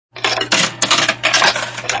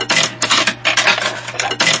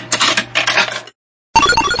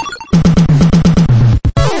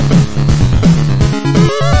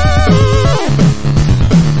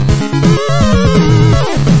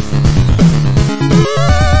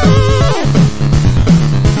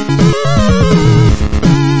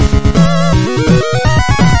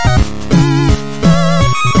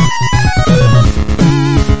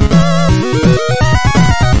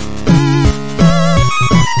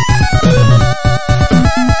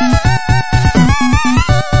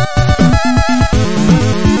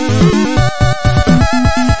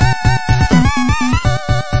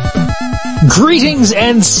Greetings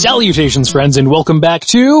and salutations, friends, and welcome back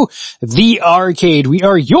to The Arcade. We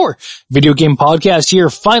are your video game podcast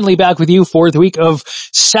here, finally back with you for the week of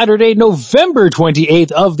Saturday, November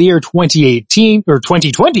 28th of the year 2018, or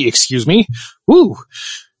 2020, excuse me. Woo!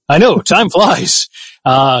 I know, time flies.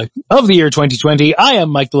 Of the year 2020, I am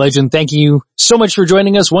Mike the Legend. Thank you so much for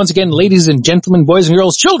joining us once again, ladies and gentlemen, boys and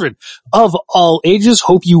girls, children of all ages.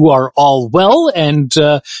 Hope you are all well, and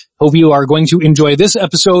hope you are going to enjoy this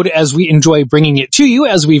episode as we enjoy bringing it to you,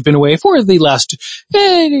 as we've been away for the last,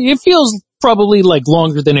 it feels probably like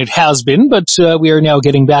longer than it has been, but we are now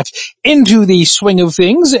getting back into the swing of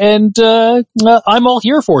things, and I'm all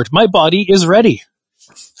here for it. My body is ready.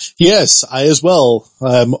 Yes, I as well.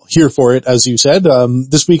 I'm here for it, as you said.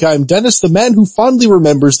 This week I'm Dennis, the man who fondly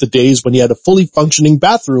remembers the days when he had a fully functioning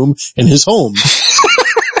bathroom in his home.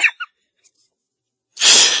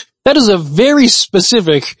 That is a very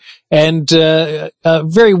specific and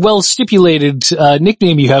very well stipulated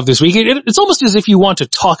nickname you have this week. It's almost as if you want to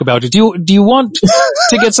talk about it. Do you want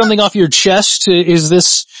to get something off your chest? Is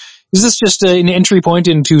this just an entry point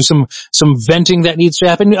into some venting that needs to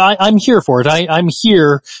happen? I'm here for it. I'm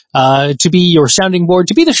here to be your sounding board,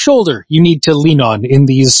 to be the shoulder you need to lean on in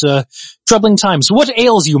these troubling times. What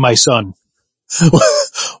ails you, my son?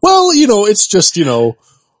 Well, it's just, in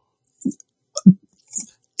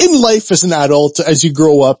life as an adult, as you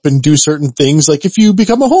grow up and do certain things, like if you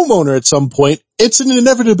become a homeowner at some point, it's an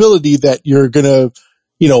inevitability that you're gonna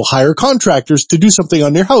hire contractors to do something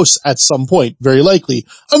on your house at some point, very likely.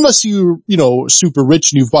 Unless you're, super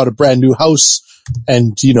rich and you've bought a brand new house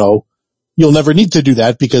and, you'll never need to do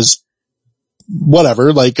that because whatever,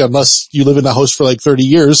 unless you live in the house for 30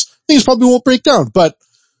 years, things probably won't break down. But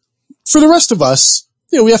for the rest of us,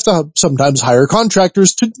 we have to sometimes hire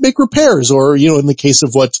contractors to make repairs or, in the case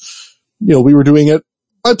of what, we were doing at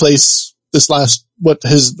my place this last, what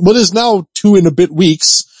is now 2 and a bit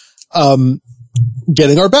weeks,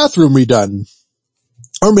 getting our bathroom redone.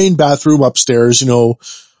 Our main bathroom upstairs,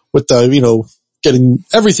 with the, getting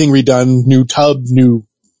everything redone, new tub, new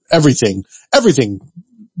everything,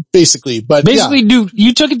 basically. But basically,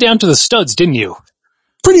 you took it down to the studs, didn't you?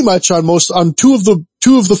 Pretty much on two of the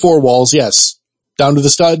 4 walls, yes. Down to the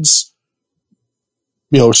studs,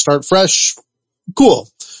 start fresh. Cool.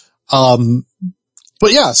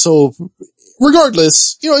 But yeah, so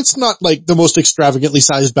regardless, it's not like the most extravagantly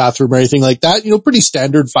sized bathroom or anything like that. Pretty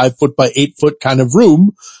standard 5 foot by 8 foot kind of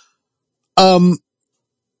room.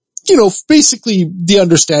 Basically the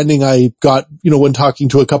understanding I got, when talking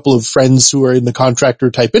to a couple of friends who are in the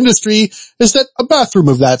contractor type industry is that a bathroom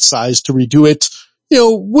of that size to redo it,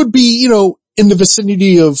 would be, in the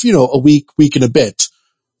vicinity of, a week and a bit.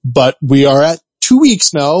 But we are at 2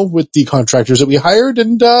 weeks now with the contractors that we hired,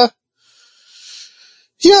 and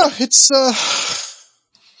it's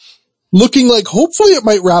looking like hopefully it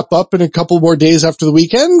might wrap up in a couple more days after the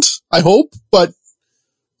weekend. I hope, but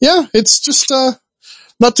yeah, it's just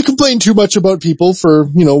not to complain too much about people for,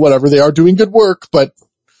 whatever, they are doing good work, but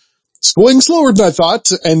it's going slower than I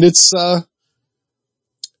thought, and it's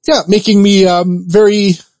making me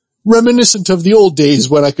very reminiscent of the old days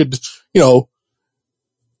when I could,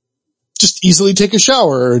 just easily take a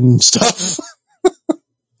shower and stuff.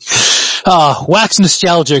 Wax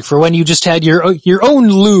nostalgic for when you just had your own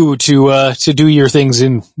loo to do your things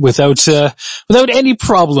in without any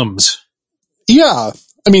problems. Yeah.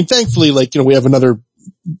 I mean, thankfully, we have another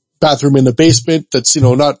bathroom in the basement that's,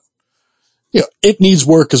 not, it needs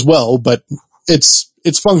work as well, but it's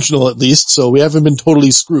functional at least, so we haven't been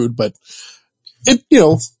totally screwed, but it,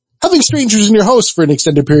 having strangers in your house for an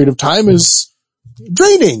extended period of time is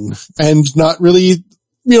draining and not really,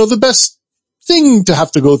 the best thing to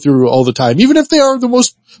have to go through all the time. Even if they are the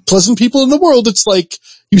most pleasant people in the world, it's like,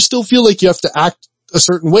 you still feel like you have to act a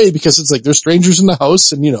certain way because it's like, there's strangers in the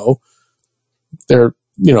house and, they're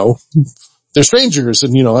strangers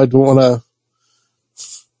and, I don't want to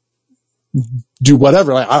do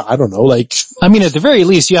whatever. I don't know, I mean, at the very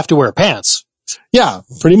least, you have to wear pants. Yeah,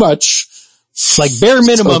 pretty much. Bare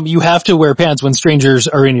minimum, you have to wear pants when strangers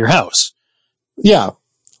are in your house. Yeah.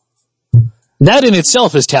 That in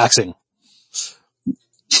itself is taxing.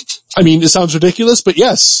 I mean, it sounds ridiculous, but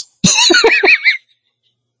yes.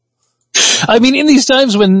 I mean, in these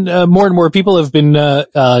times when more and more people have been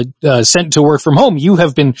sent to work from home, you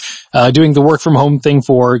have been doing the work from home thing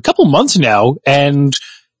for a couple months now, and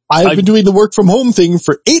I've been doing the work from home thing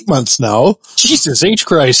for 8 months now. Jesus H.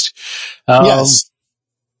 Christ. Yes.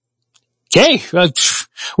 Okay,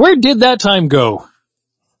 where did that time go?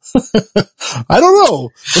 I don't know.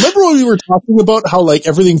 Remember when we were talking about how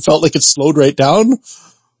everything felt like it slowed right down?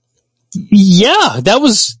 Yeah,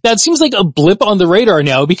 that seems like a blip on the radar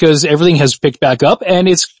now because everything has picked back up and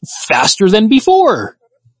it's faster than before.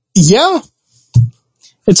 Yeah.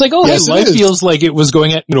 It's like, Yes, hey, life feels like it was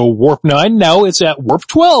going at, warp 9. Now it's at warp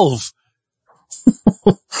 12.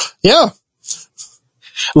 Yeah.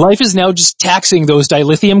 Life is now just taxing those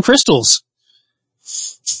dilithium crystals.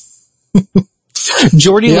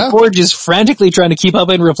 Geordie LaForge is frantically trying to keep up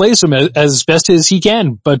and replace them as best as he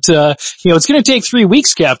can. But, it's going to take 3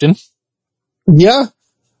 weeks, Captain. Yeah.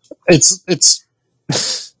 It's,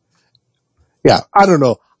 yeah, I don't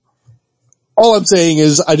know. All I'm saying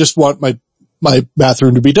is I just want my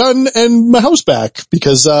bathroom to be done and my house back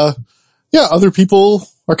because, other people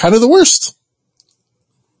are kind of the worst.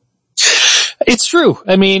 It's true.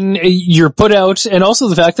 I mean, you're put out, and also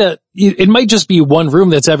the fact that it might just be one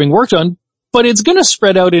room that's having work done, but it's going to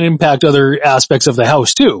spread out and impact other aspects of the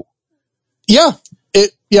house too. Yeah.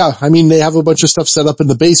 I mean, they have a bunch of stuff set up in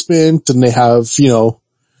the basement and they have,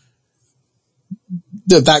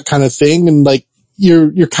 that kind of thing. And like,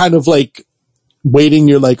 you're kind of like waiting.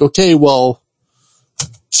 You're like, okay, well,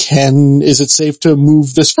 is it safe to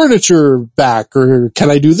move this furniture back, or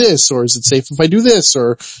can I do this? Or is it safe if I do this?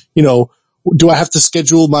 Or, do I have to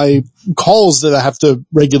schedule my calls that I have to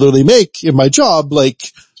regularly make in my job? Like,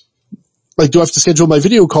 do I have to schedule my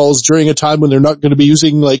video calls during a time when they're not going to be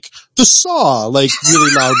using like the saw, like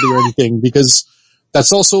really loudly or anything? Because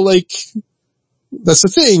that's also like, that's a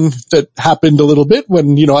thing that happened a little bit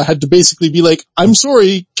when, I had to basically be like, I'm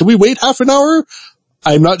sorry, can we wait half an hour?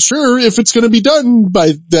 I'm not sure if it's going to be done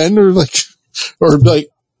by then, or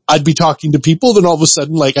I'd be talking to people, then all of a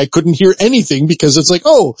sudden, like, I couldn't hear anything because it's like,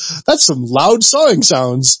 oh, that's some loud sawing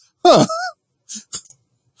sounds. Huh.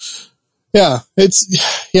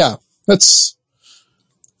 That's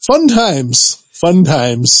fun times.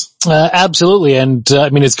 Absolutely. And,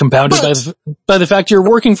 it's compounded by the fact you're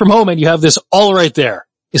working from home and you have this all right there.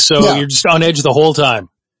 So you're just on edge the whole time.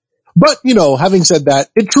 But, having said that,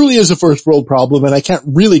 it truly is a first world problem and I can't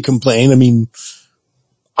really complain. I mean,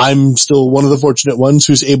 I'm still one of the fortunate ones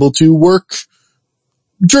who's able to work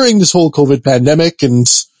during this whole COVID pandemic. And,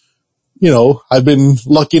 I've been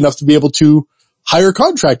lucky enough to be able to hire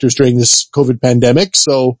contractors during this COVID pandemic.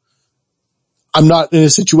 So I'm not in a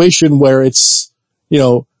situation where it's,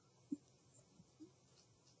 been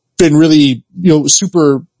really,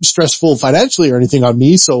 super stressful financially or anything on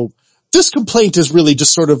me. So this complaint is really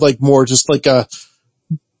just sort of like more just like a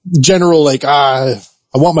general, like, I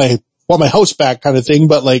want my house back kind of thing.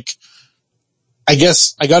 But like, I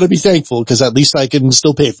guess I gotta be thankful because at least I can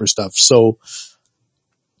still pay for stuff. So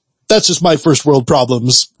that's just my first world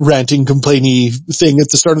problems ranting, complainy thing at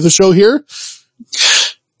the start of the show here.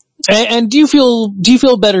 And do you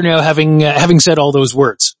feel better now having said all those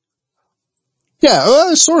words?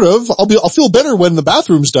 Yeah, sort of. I'll feel better when the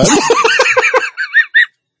bathroom's done.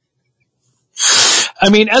 I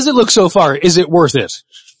mean, as it looks so far, is it worth it?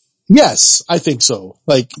 Yes, I think so.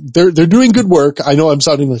 Like, they're doing good work. I know I'm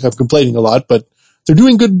sounding like I'm complaining a lot, but they're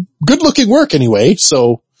doing good looking work anyway.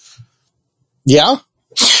 So, yeah.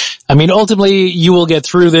 I mean, ultimately, you will get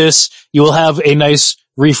through this. You will have a nice,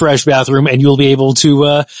 refreshed bathroom, and you'll be able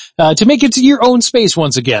to make it to your own space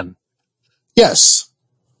once again. Yes.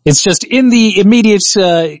 It's just in the immediate,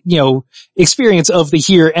 experience of the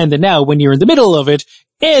here and the now. When you're in the middle of it,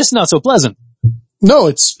 it's not so pleasant. No,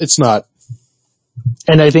 it's not.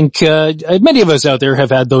 And I think, many of us out there have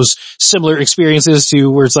had those similar experiences to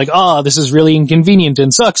where it's like, this is really inconvenient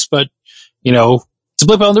and sucks, but, it's a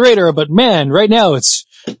blip on the radar, but man, right now it's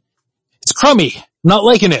crummy. I'm not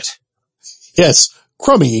liking it. Yes,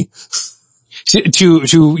 crummy.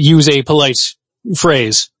 To use a polite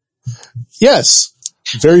phrase. Yes,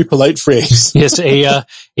 very polite phrase. Yes, a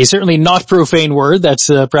certainly not profane word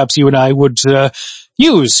that perhaps you and I would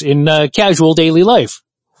use in casual daily life.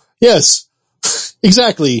 Yes,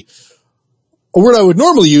 exactly. A word I would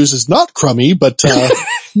normally use is not crummy, but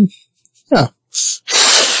yeah.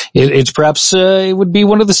 It's perhaps it would be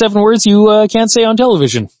one of the 7 words you can't say on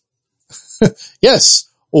television. Yes,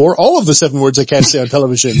 or all of the 7 words I can't say on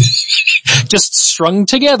television. Just strung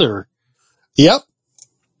together. Yep.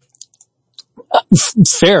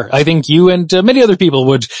 Fair. I think you and many other people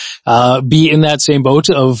would be in that same boat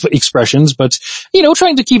of expressions, but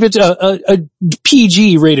trying to keep it a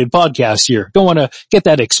PG rated podcast here. Don't want to get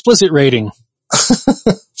that explicit rating.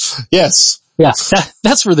 Yes. Yeah,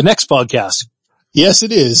 that's for the next podcast. Yes,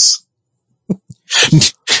 it is.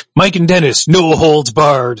 Mike and Dennis, no holds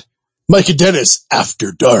barred. Mike and Dennis,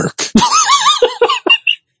 after dark.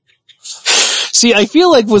 See, I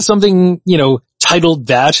feel like with something, titled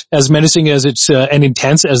that, as menacing as it's and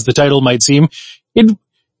intense as the title might seem,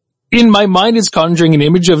 in my mind, it's conjuring an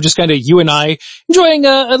image of just kind of you and I enjoying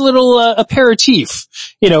a little aperitif,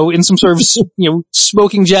 in some sort of,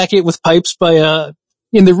 smoking jacket with pipes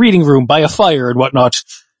in the reading room by a fire and whatnot.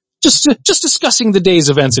 Just discussing the day's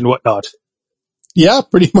events and whatnot. Yeah,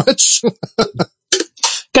 pretty much.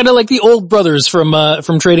 Kind of like the old brothers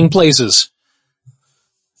from Trading Places.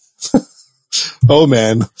 Oh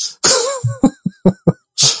man.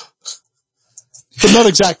 But not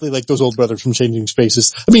exactly like those old brothers from Changing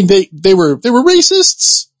Spaces. I mean, they were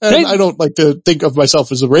racists, and I don't like to think of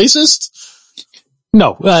myself as a racist.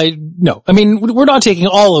 No. I mean, we're not taking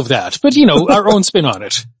all of that, but our own spin on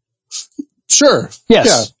it. Sure.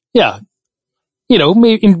 Yes. Yeah.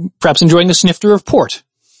 Maybe perhaps enjoying a snifter of port.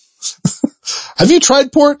 Have you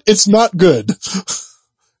tried port? It's not good.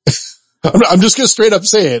 I'm just gonna straight up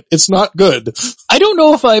say it. It's not good. I don't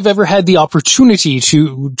know if I've ever had the opportunity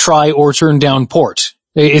to try or turn down port.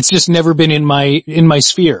 It's just never been in my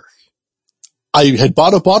sphere. I had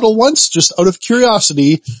bought a bottle once just out of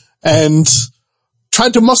curiosity and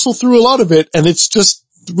tried to muscle through a lot of it, and it's just,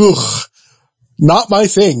 not my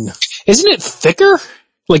thing. Isn't it thicker?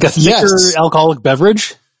 Like a thicker alcoholic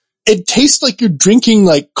beverage? It tastes like you're drinking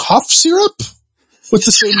like cough syrup with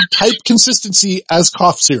the same type consistency as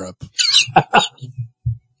cough syrup.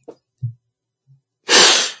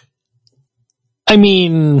 I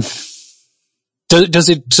mean, does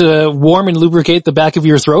it warm and lubricate the back of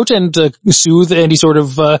your throat and soothe any sort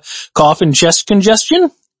of cough and chest congestion?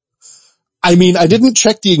 I mean, I didn't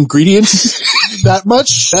check the ingredients that much,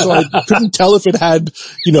 so I couldn't tell if it had,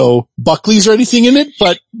 Buckley's or anything in it,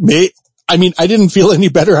 but I didn't feel any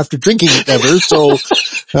better after drinking it ever, so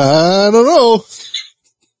I don't know.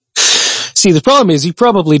 See, the problem is you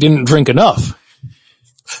probably didn't drink enough.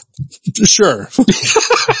 Sure.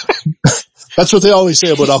 That's what they always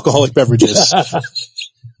say about alcoholic beverages.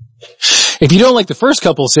 If you don't like the first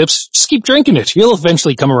couple of sips, just keep drinking it. You'll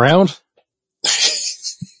eventually come around.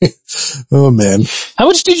 Oh man. How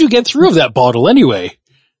much did you get through of that bottle anyway?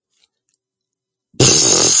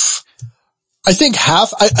 I think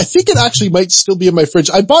half. I think it actually might still be in my fridge.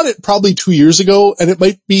 I bought it probably 2 years ago, and it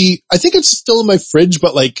might be, I think it's still in my fridge,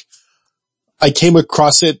 but like, I came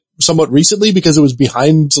across it somewhat recently because it was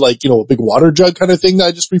behind like, a big water jug kind of thing that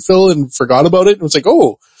I just refill and forgot about it. And it was like,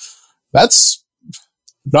 oh, that's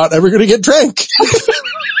not ever going to get drank.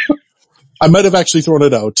 I might have actually thrown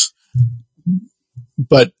it out.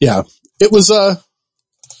 But yeah, it was,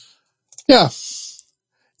 it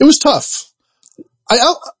was tough.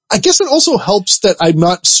 I guess it also helps that I'm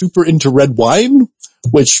not super into red wine,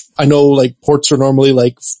 which I know like ports are normally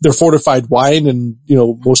like, they're fortified wine and,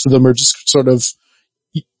 most of them are just sort of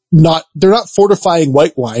they're not fortifying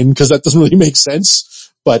white wine because that doesn't really make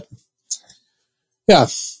sense, but yeah.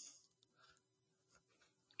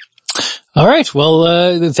 All right.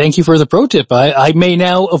 Well, thank you for the pro tip. I may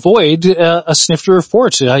now avoid a snifter of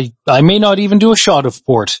port. I may not even do a shot of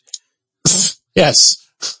port. Yes.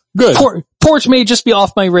 Good. Port may just be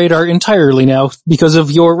off my radar entirely now because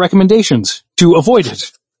of your recommendations to avoid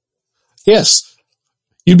it. Yes.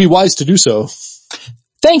 You'd be wise to do so.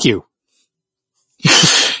 Thank you.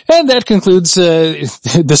 And that concludes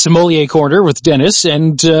the Sommelier Corner with Dennis,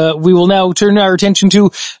 and we will now turn our attention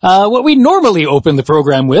to what we normally open the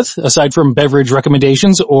program with, aside from beverage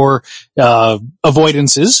recommendations or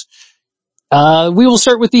avoidances. We will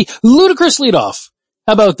start with the ludicrous leadoff.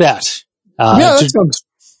 How about that? That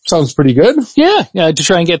sounds pretty good. Yeah, to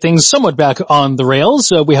try and get things somewhat back on the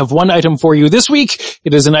rails. We have one item for you this week.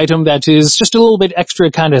 It is an item that is just a little bit extra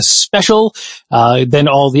kind of special than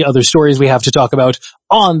all the other stories we have to talk about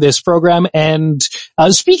on this program. And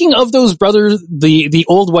speaking of those brothers, the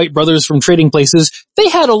old white brothers from Trading Places, they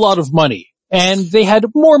had a lot of money. And they had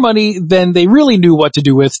more money than they really knew what to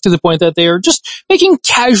do with, to the point that they are just making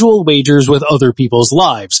casual wagers with other people's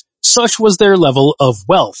lives. Such was their level of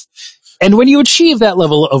wealth. And when you achieve that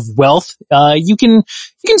level of wealth, you can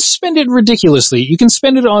spend it ridiculously. You can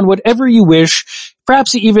spend it on whatever you wish,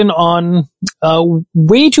 perhaps even on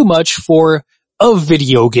way too much for a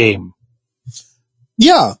video game.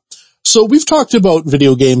 Yeah. So we've talked about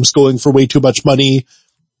video games going for way too much money,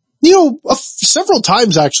 several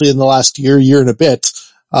times actually in the last year and a bit.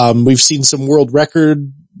 We've seen some world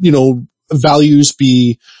record, values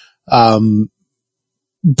be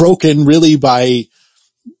broken really by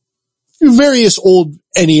various old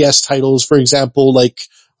NES titles. For example, like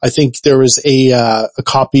I think there was a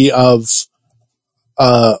copy of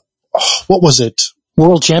what was it?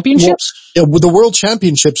 World Championships? The World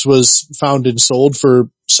Championships was found and sold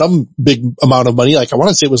for some big amount of money. Like I want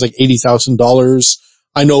to say it was like $80,000.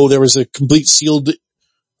 I know there was a complete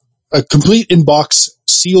in-box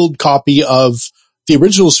sealed copy of the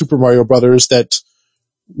original Super Mario Brothers that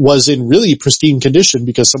was in really pristine condition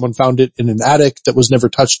because someone found it in an attic that was never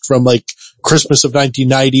touched from like Christmas of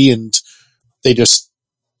 1990, and they just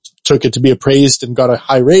took it to be appraised and got a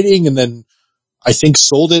high rating, and then I think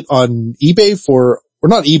sold it on eBay or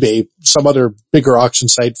not eBay, some other bigger auction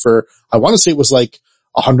site for, I want to say it was like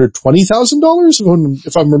 $120,000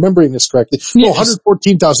 if I'm remembering this correctly. Yes. No,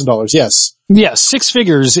 $114,000. Yes. Yeah. 6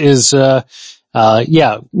 figures is,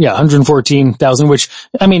 114,000, which,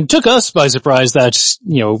 I mean, took us by surprise that,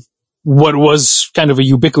 what was kind of a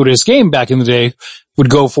ubiquitous game back in the day would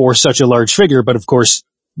go for such a large figure. But of course,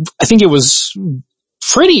 I think it was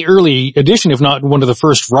pretty early edition, if not one of the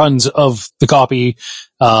first runs of the copy,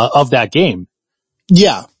 of that game.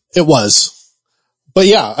 Yeah, it was. But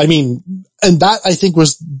yeah, I mean, and that I think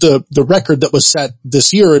was the record that was set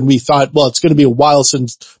this year, and we thought, well, it's going to be a while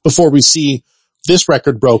before we see this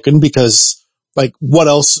record broken, because like what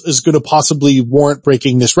else is going to possibly warrant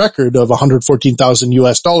breaking this record of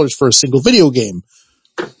 $114,000 for a single video game?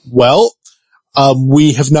 Well,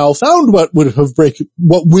 we have now found what did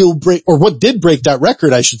break that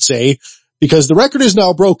record, I should say, because the record is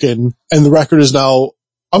now broken and the record is now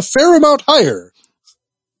a fair amount higher.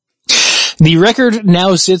 The record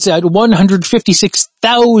now sits at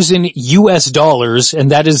 $156,000,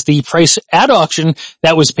 and that is the price at auction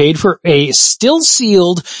that was paid for a still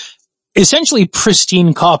sealed, essentially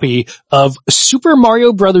pristine copy of Super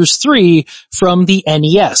Mario Bros. 3 from the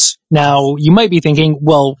NES. Now, you might be thinking,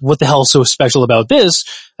 well, what the hell is so special about this?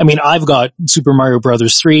 I mean, I've got Super Mario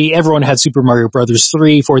Bros. 3. Everyone had Super Mario Bros.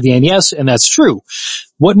 3 for the NES, and that's true.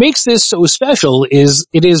 What makes this so special is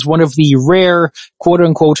it is one of the rare,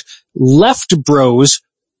 quote-unquote, Left Bros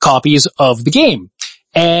copies of the game.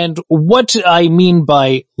 And what I mean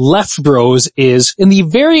by Left Bros is in the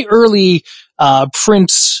very early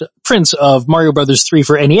prints of Mario Bros. 3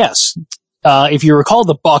 for NES. If you recall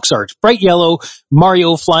the box art, bright yellow,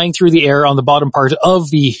 Mario flying through the air on the bottom part of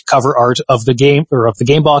the cover art of the game, or of the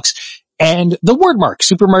game box, and the word mark,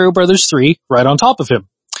 Super Mario Bros. 3, right on top of him.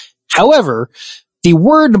 However, the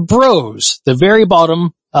word bros, the very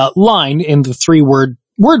bottom line in the 3-word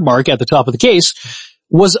word mark at the top of the case,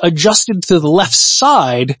 was adjusted to the left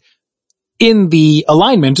side in the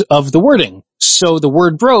alignment of the wording. So the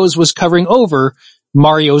word bros was covering over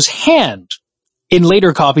Mario's hand. In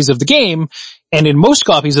later copies of the game, and in most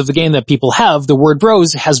copies of the game that people have, the word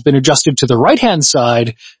bros has been adjusted to the right-hand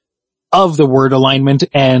side of the word alignment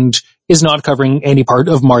and is not covering any part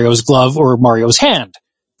of Mario's glove or Mario's hand.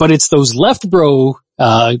 But it's those left bro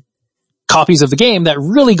copies of the game that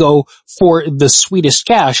really go for the sweetest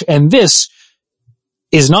cash, and this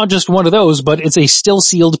is not just one of those, but it's a still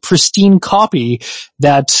sealed, pristine copy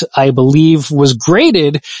that I believe was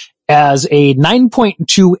graded as a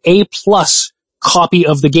 9.2 A+ copy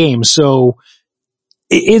of the game. So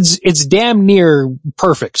it's damn near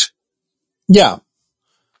perfect. Yeah.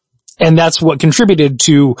 And that's what contributed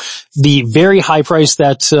to the very high price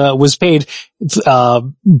that was paid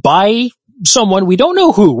by someone, we don't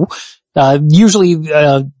know who. Usually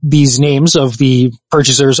these names of the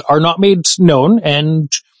purchasers are not made known,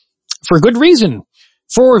 and for good reason.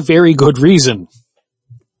 For very good reason.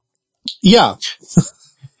 Yeah.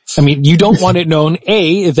 I mean, you don't want it known,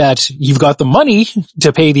 A, that you've got the money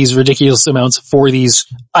to pay these ridiculous amounts for these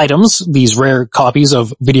items, these rare copies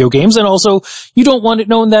of video games, and also you don't want it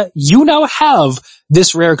known that you now have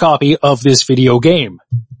this rare copy of this video game.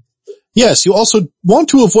 Yes, you also want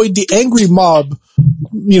to avoid the angry mob,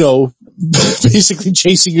 basically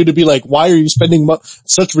chasing you to be like, why are you spending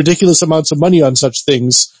such ridiculous amounts of money on such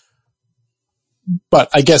things? But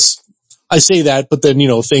I guess I say that, but then,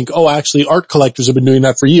 think, oh, actually art collectors have been doing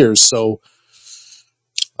that for years, so.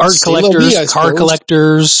 Art collectors, car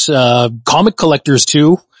collectors, comic collectors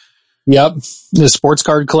too. Yep. The sports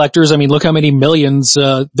card collectors. I mean, look how many millions,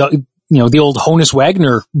 the old Honus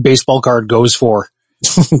Wagner baseball card goes for.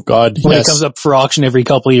 God, when yes. It comes up for auction every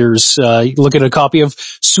couple of years. Look at a copy of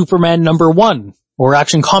Superman #1, or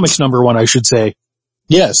Action Comics #1, I should say.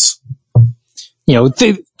 Yes.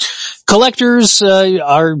 Collectors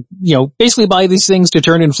are, basically buy these things to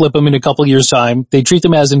turn and flip them in a couple years' time. They treat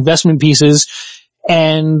them as investment pieces,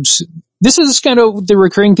 and this is kind of the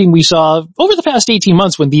recurring thing we saw over the past 18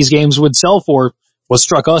 months when these games would sell for what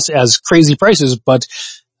struck us as crazy prices. But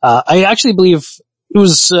I actually believe it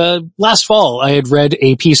was last fall I had read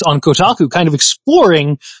a piece on Kotaku kind of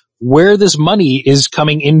exploring where this money is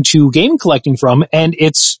coming into game collecting from, and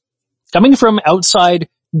it's coming from outside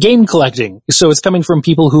game collecting. So it's coming from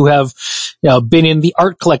people who have been in the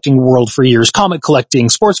art collecting world for years, comic collecting,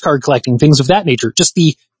 sports card collecting, things of that nature, just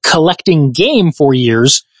the collecting game for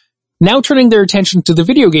years, now turning their attention to the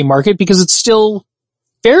video game market because it's still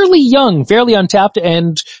fairly young, fairly untapped,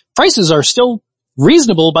 and prices are still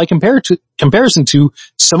reasonable by comparison to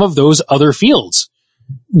some of those other fields.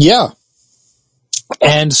 Yeah.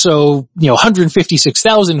 And so,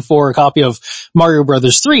 156,000 for a copy of Mario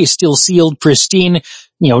Brothers 3, still sealed, pristine,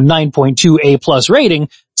 9.2 A+ rating,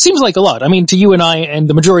 seems like a lot. I mean, to you and I and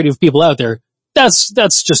the majority of people out there, that's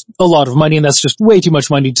just a lot of money, and that's just way too much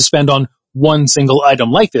money to spend on one single item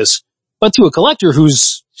like this. But to a collector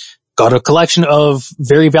who's got a collection of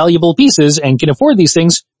very valuable pieces and can afford these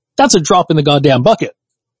things, that's a drop in the goddamn bucket.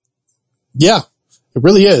 Yeah, it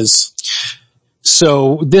really is.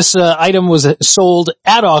 So this item was sold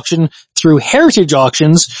at auction through Heritage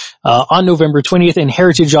Auctions on November 20th, and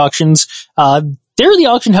Heritage Auctions, they're the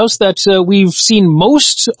auction house that we've seen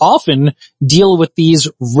most often deal with these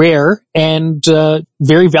rare and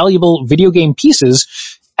very valuable video game pieces.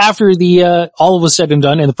 After the all was said and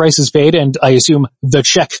done and the price is paid, and I assume the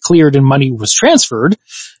check cleared and money was transferred,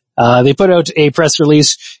 they put out a press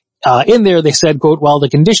release. In there they said, quote, "While the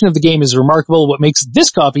condition of the game is remarkable, what makes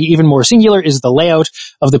this copy even more singular is the layout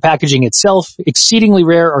of the packaging itself. Exceedingly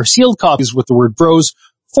rare are sealed copies with the word Bros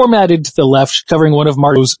formatted to the left, covering one of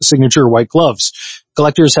Mario's signature white gloves.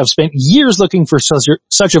 Collectors have spent years looking for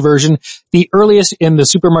such a version, the earliest in the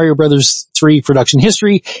Super Mario Bros. 3 production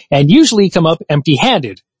history, and usually come up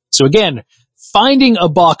empty-handed." So again, finding a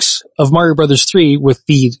box of Mario Bros. 3 with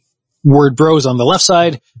the word Bros on the left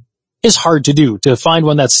side is hard to do. To find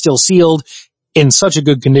one that's still sealed in such a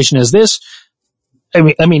good condition as this, I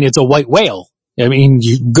mean, it's a white whale. I mean,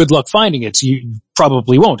 good luck finding it. You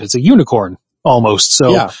probably won't. It's a unicorn, almost.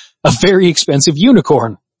 So, yeah. A very expensive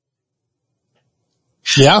unicorn.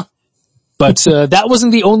 Yeah. But that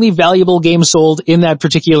wasn't the only valuable game sold in that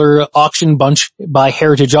particular auction bunch by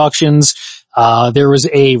Heritage Auctions. There was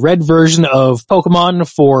a red version of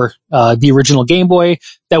Pokemon for the original Game Boy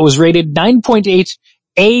that was rated 9.8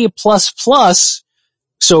 A++,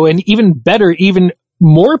 so an even better, even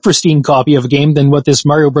more pristine copy of a game than what this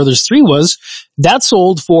Mario Bros. 3 was. That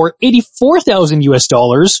sold for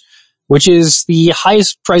 $84,000, which is the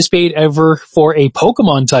highest price paid ever for a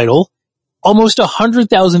Pokemon title. Almost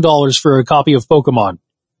 $100,000 for a copy of Pokemon.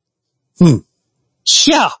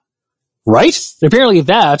 Yeah. Right? Apparently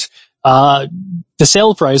that, the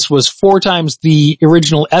sale price was 4 times the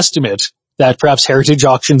original estimate that perhaps Heritage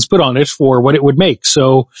Auctions put on it for what it would make.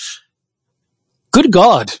 So, good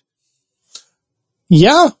God.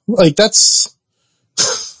 Yeah, like that's,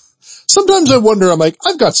 sometimes I wonder, I'm like,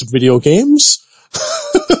 I've got some video games,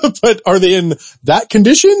 but are they in that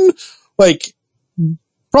condition? Like,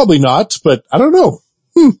 probably not, but I don't know.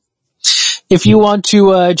 If you want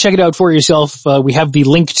to check it out for yourself, we have the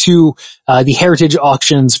link to the Heritage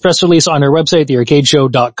Auctions press release on our website,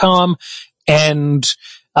 thearcadeshow.com, and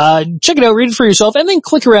check it out, read it for yourself, and then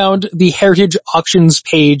click around the Heritage Auctions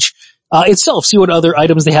page itself. See what other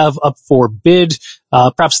items they have up for bid.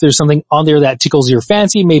 Perhaps there's something on there that tickles your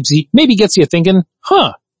fancy, maybe gets you thinking,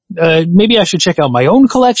 maybe I should check out my own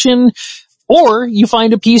collection. Or you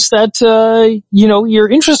find a piece that, you're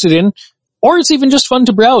interested in, or it's even just fun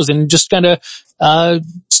to browse and just kind of,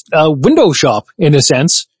 window shop in a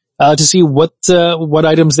sense, to see what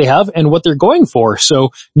items they have and what they're going for.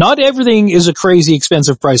 So not everything is a crazy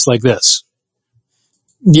expensive price like this.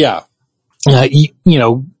 Yeah. A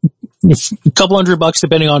couple $100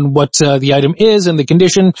 depending on what, the item is and the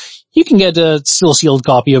condition, you can get a still sealed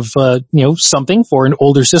copy of, something for an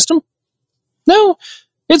older system. No.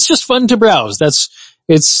 It's just fun to browse. That's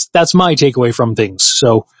my takeaway from things.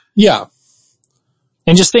 So. Yeah.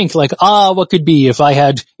 And just think like, what could be if I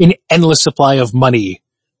had an endless supply of money?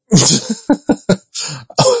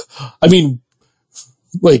 I mean,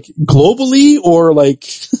 like globally or like,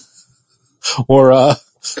 or,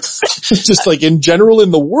 just like in general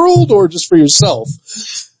in the world or just for yourself?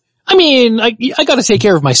 I mean, I gotta take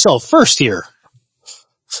care of myself first here.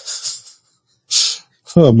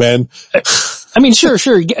 Oh man. I mean, sure,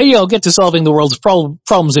 I'll get to solving the world's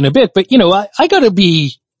problems in a bit, but I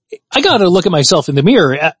gotta look at myself in the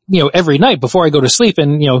mirror, every night before I go to sleep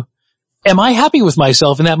and, am I happy with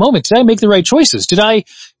myself in that moment? Did I make the right choices? Did I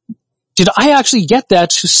actually get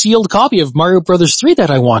that sealed copy of Mario Bros. 3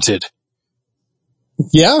 that I wanted?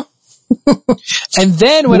 Yeah. And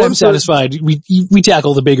then when I'm satisfied, we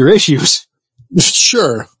tackle the bigger issues.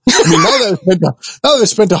 Sure. I mean, now that I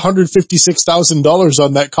spent $156,000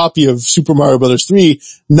 on that copy of Super Mario Bros. 3,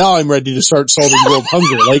 now I'm ready to start solving world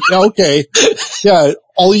hunger. Like, okay. Yeah,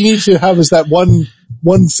 all you need to have is that one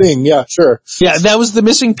thing. Yeah, sure. Yeah, that was the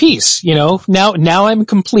missing piece, Now I'm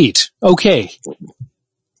complete. Okay.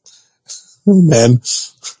 Oh, man.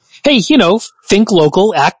 Hey, think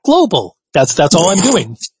local, act global. That's all I'm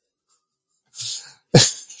doing.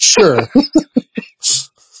 Sure.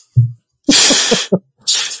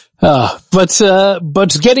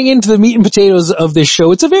 But getting into the meat and potatoes of this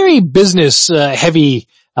show, it's a very business heavy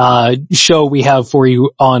show we have for you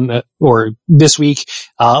on or this week.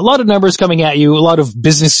 A lot of numbers coming at you, a lot of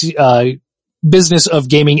business of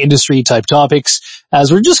gaming industry type topics,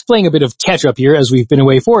 as we're just playing a bit of catch up here as we've been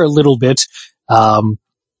away for a little bit.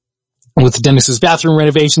 With Dennis's bathroom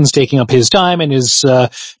renovations taking up his time and his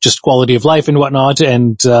just quality of life and whatnot,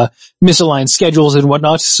 and misaligned schedules and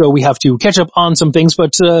whatnot. So we have to catch up on some things,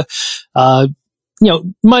 but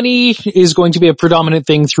money is going to be a predominant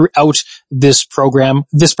thing throughout this program,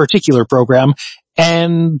 this particular program.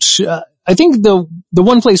 And I think the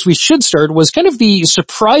one place we should start was kind of the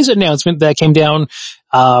surprise announcement that came down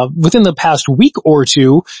within the past week or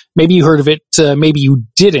two. Maybe you heard of it, maybe you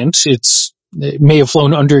didn't. It may have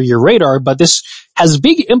flown under your radar, but this has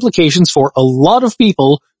big implications for a lot of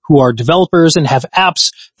people who are developers and have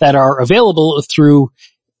apps that are available through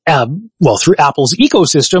Apple's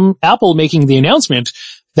ecosystem. Apple making the announcement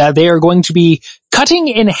that they are going to be cutting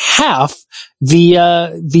in half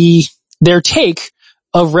their take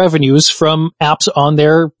of revenues from apps on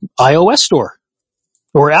their iOS store,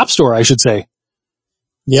 or App Store, I should say.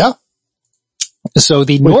 Yeah. So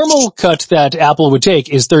the normal cut that Apple would take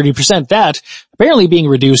is 30%, that apparently being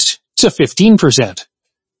reduced to 15%.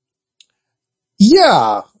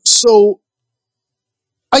 Yeah. So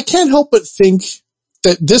I can't help but think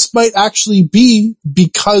that this might actually be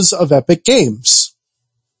because of Epic Games.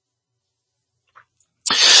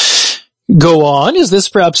 Go on. Is this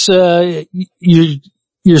perhaps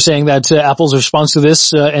you're saying that Apple's response to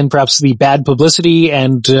this and perhaps the bad publicity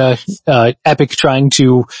and Epic trying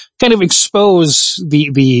to kind of expose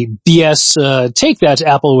the BS take that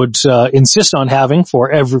Apple would insist on having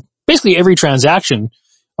for basically every transaction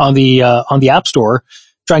on the App Store,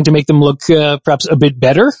 trying to make them look perhaps a bit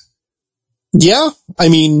better? Yeah, I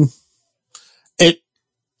mean, if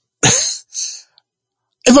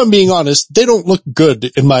I'm being honest, they don't look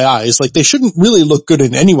good in my eyes. Like, they shouldn't really look good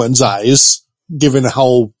in anyone's eyes, given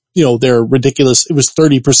how, they're ridiculous. It was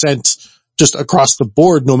 30% just across the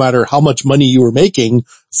board, no matter how much money you were making,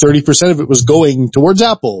 30% of it was going towards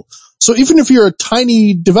Apple. So even if you're a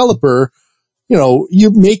tiny developer,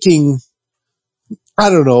 you're making, I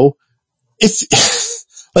don't know, if,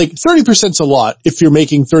 like 30%'s a lot if you're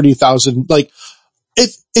making 30,000, like,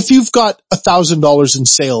 if you've got $1,000 in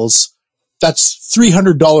sales, that's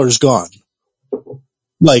 $300 gone.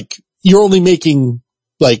 Like, you're only making,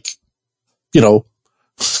 like,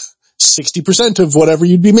 60% of whatever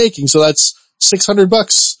you'd be making. So that's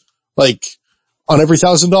 $600, like, on every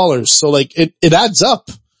 $1,000. So, like, it adds up.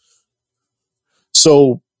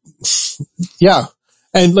 So, yeah.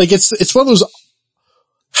 And, like, it's one of those,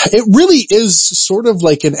 it really is sort of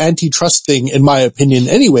like an antitrust thing, in my opinion,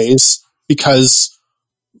 anyways, because,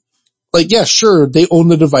 like, yeah, sure, they own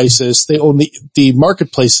the devices, they own the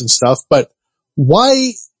marketplace and stuff, but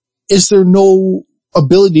why is there no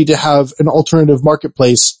ability to have an alternative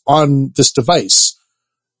marketplace on this device?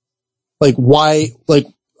 Like, why, like,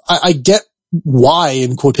 I get why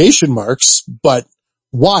in quotation marks, but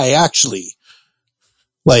why actually?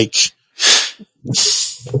 Like,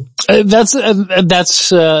 that's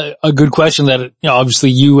a good question that,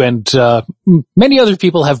 obviously you and, many other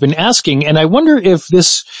people have been asking. And I wonder if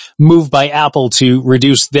this move by Apple to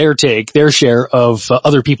reduce their share of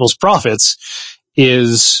other people's profits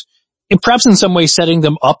is perhaps in some way setting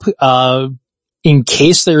them up, in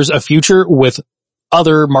case there's a future with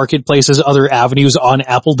other marketplaces, other avenues on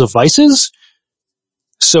Apple devices.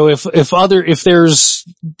 So if there's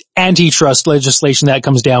antitrust legislation that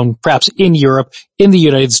comes down, perhaps in Europe, in the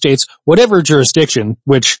United States, whatever jurisdiction,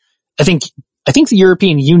 which I think the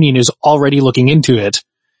European Union is already looking into it,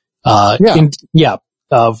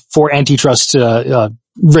 for antitrust,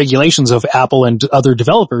 regulations of Apple and other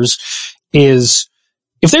developers, is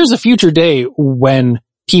if there's a future day when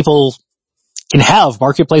people can have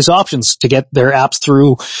marketplace options to get their apps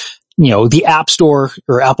through, the App Store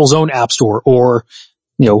or Apple's own App Store, or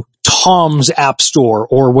Tom's App Store,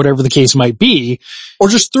 or whatever the case might be. Or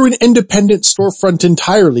just through an independent storefront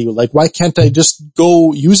entirely. Like, why can't I just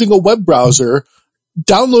go using a web browser,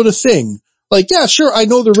 download a thing? Like, yeah, sure, I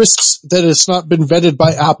know the risks that it's not been vetted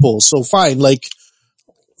by Apple, so fine. Like,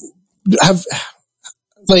 I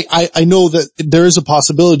know that there is a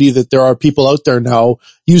possibility that there are people out there now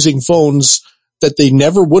using phones that they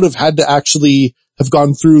never would have had to actually have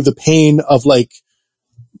gone through the pain of, like,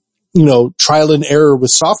 trial and error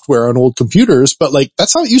with software on old computers, but, like,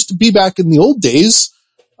 that's how it used to be back in the old days.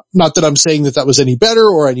 Not that I'm saying that was any better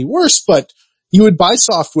or any worse, but you would buy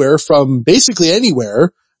software from basically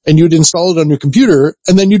anywhere, and you'd install it on your computer,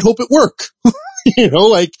 and then you'd hope it work.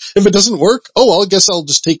 Like, if it doesn't work, oh, well, I guess I'll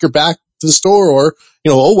just take her back to the store, or,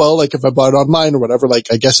 oh, well, like, if I bought it online or whatever, like,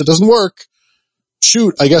 I guess it doesn't work.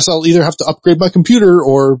 Shoot, I guess I'll either have to upgrade my computer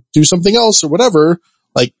or do something else or whatever.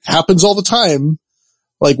 Like, happens all the time.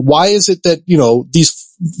 Like, why is it that,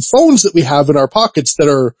 these phones that we have in our pockets that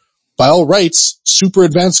are, by all rights, super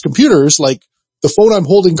advanced computers, like the phone I'm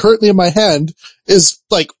holding currently in my hand is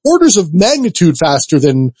like orders of magnitude faster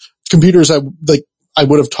than computers I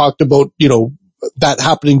would have talked about, that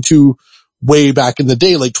happening to way back in the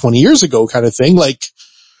day, like 20 years ago kind of thing. Like,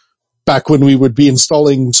 back when we would be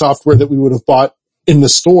installing software that we would have bought in the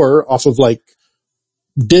store off of like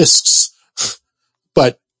discs.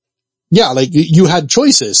 But yeah, like you had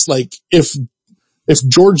choices. Like if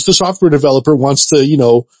George, the software developer, wants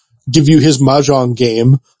to, give you his Mahjong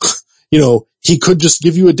game, he could just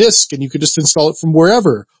give you a disc and you could just install it from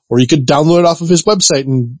wherever, or you could download it off of his website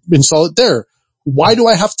and install it there. Why do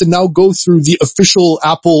I have to now go through the official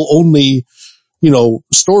Apple only,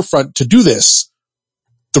 storefront to do this?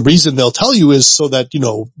 The reason they'll tell you is so that,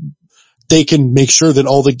 they can make sure that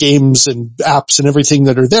all the games and apps and everything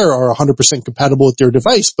that are there are 100% compatible with their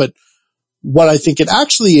device. But what I think it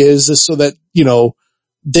actually is so that,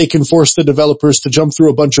 they can force the developers to jump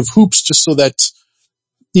through a bunch of hoops just so that,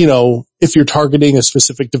 if you're targeting a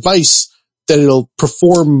specific device, that it'll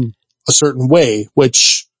perform a certain way,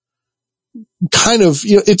 which kind of,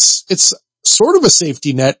 it's sort of a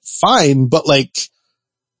safety net, fine, but like,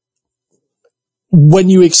 when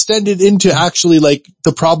you extend it into actually like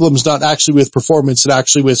the problem's not actually with performance and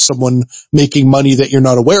actually with someone making money that you're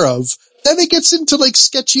not aware of, then it gets into like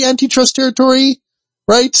sketchy antitrust territory,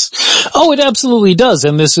 right? Oh, it absolutely does.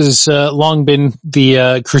 And this has long been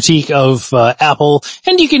the critique of Apple.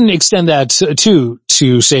 And you can extend that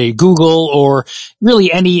to say Google, or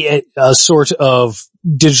really any sort of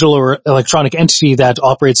digital or electronic entity that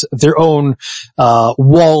operates their own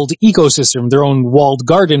walled ecosystem, their own walled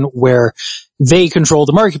garden, where they control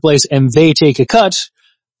the marketplace and they take a cut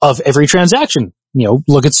of every transaction.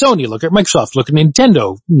 Look at Sony, look at Microsoft, look at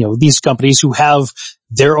Nintendo, these companies who have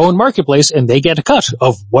their own marketplace and they get a cut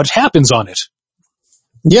of what happens on it.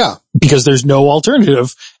 Yeah. Because there's no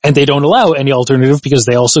alternative, and they don't allow any alternative because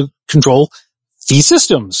they also control these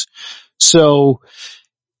systems. So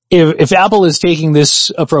if Apple is taking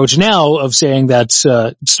this approach now of saying that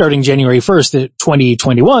starting January 1st,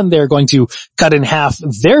 2021, they're going to cut in half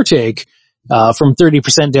their take from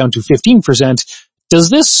 30% down to 15%, does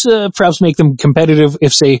this perhaps make them competitive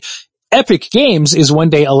if, say, Epic Games is one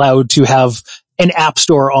day allowed to have an app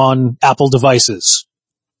store on Apple devices?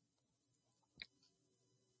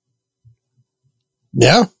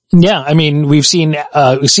 Yeah. Yeah, I mean, we've seen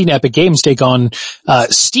Epic Games take on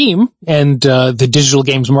Steam and the digital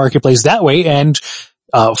games marketplace that way, and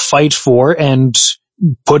fight for and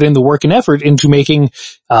put in the work and effort into making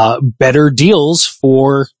better deals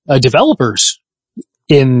for developers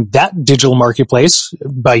in that digital marketplace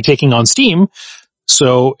by taking on Steam.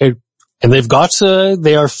 So and they've got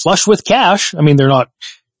they are flush with cash. I mean, they're not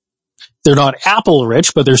Apple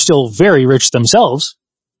rich, but they're still very rich themselves.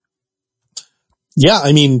 Yeah,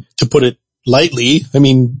 I mean, to put it lightly, I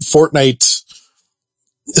mean, Fortnite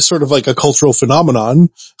is sort of like a cultural phenomenon.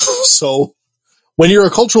 So when you're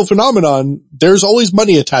a cultural phenomenon, there's always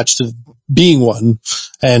money attached to being one.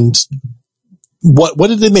 And what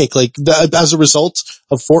did they make? Like, as a result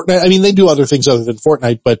of Fortnite? I mean, they do other things other than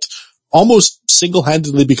Fortnite, but almost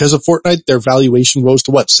single-handedly because of Fortnite, their valuation rose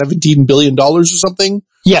to $17 billion or something?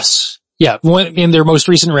 Yes. Yeah, in their most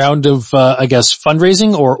recent round of, I guess,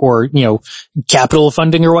 fundraising or capital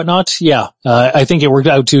funding or whatnot. Yeah, I think it worked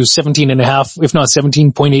out to 17.5, if not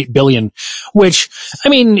 17.8 billion, which, I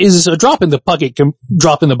mean, is a drop in the bucket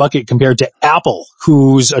compared to Apple,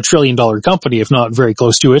 who's a $1 trillion company, if not very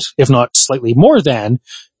close to it, if not slightly more than $1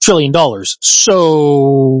 trillion.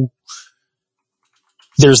 So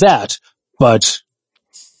there's that, but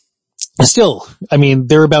still, I mean,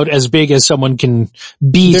 they're about as big as someone can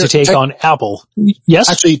be to take on Apple.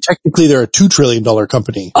 Yes? Actually, technically, they're a $2 trillion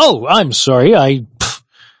company. Oh, I'm sorry.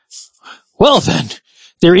 Well then,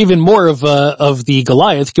 they're even more of the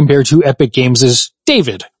Goliath compared to Epic Games'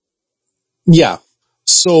 David. Yeah.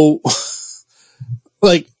 So,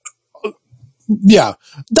 like, yeah,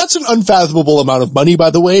 that's an unfathomable amount of money,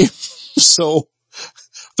 by the way. So,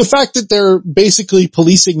 the fact that they're basically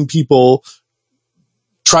policing people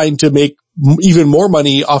trying to make even more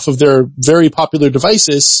money off of their very popular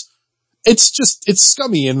devices, it's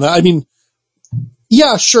scummy. And I mean,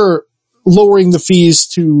 yeah, sure, lowering the fees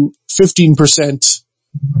to 15%,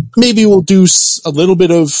 maybe we'll do a little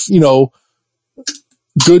bit of,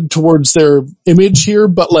 good towards their image here,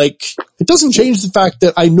 but like, it doesn't change the fact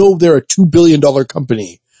that I know they're a $2 billion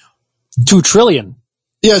company. $2 trillion.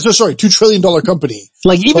 Yeah, so sorry, $2 trillion company.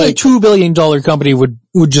 Like even a $2 billion company would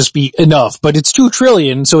just be enough, but it's 2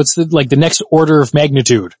 trillion, so it's like the next order of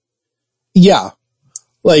magnitude. Yeah.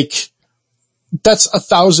 Like, that's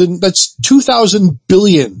 2,000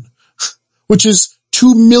 billion, which is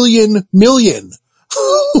 2 million million.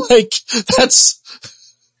 Like, that's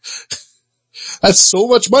so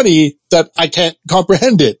much money that I can't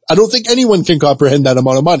comprehend it. I don't think anyone can comprehend that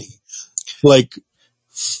amount of money. Like,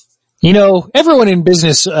 you know, everyone in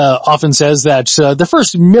business often says that the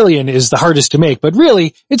first million is the hardest to make, but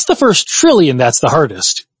really, it's the first trillion that's the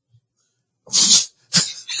hardest.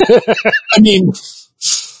 I mean,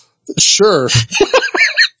 sure.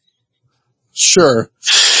 Sure.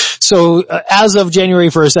 So, as of January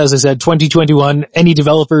 1st, as I said, 2021, any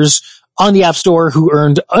developers on the App Store who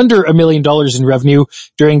earned under $1 million in revenue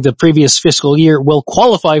during the previous fiscal year will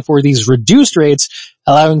qualify for these reduced rates,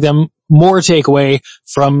 allowing them more takeaway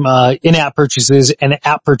from in-app purchases and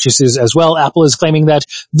app purchases as well. Apple is claiming that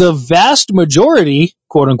the vast majority,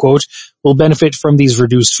 quote unquote, will benefit from these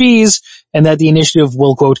reduced fees, and that the initiative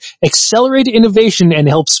will, quote, accelerate innovation and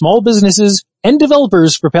help small businesses and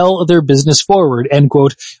developers propel their business forward, end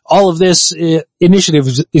quote. All of this initiative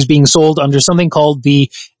is being sold under something called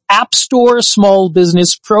the App Store Small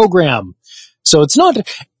Business Program. So it's not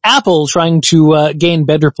Apple trying to gain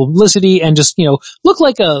better publicity and just, you know, look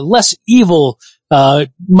like a less evil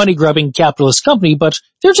money-grubbing capitalist company, but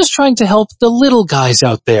they're just trying to help the little guys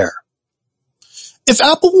out there. If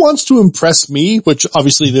Apple wants to impress me, which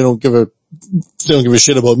obviously they don't give a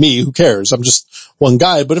shit about me, who cares? I'm just one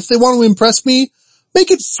guy. But if they want to impress me,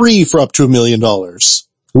 make it free for up to $1 million.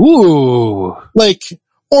 Ooh. Like,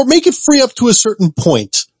 or make it free up to a certain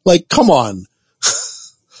point. Like, come on.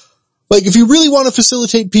 Like, if you really want to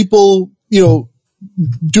facilitate people, you know,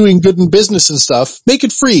 doing good in business and stuff, make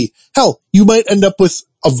it free. Hell, you might end up with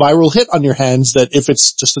a viral hit on your hands that if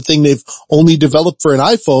it's just a thing they've only developed for an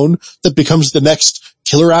iPhone, that becomes the next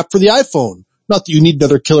killer app for the iPhone. Not that you need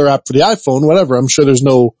another killer app for the iPhone, whatever. I'm sure there's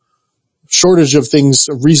no shortage of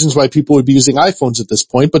reasons why people would be using iPhones at this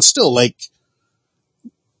point, but still, like,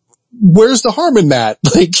 where's the harm in that?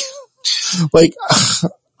 Like,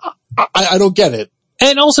 I don't get it.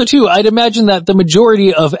 And also too, I'd imagine that the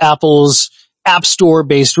majority of Apple's App Store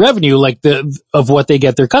based revenue, like of what they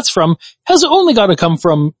get their cuts from, has only got to come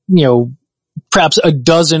from, you know, perhaps a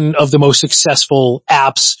dozen of the most successful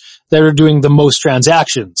apps that are doing the most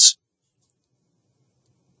transactions.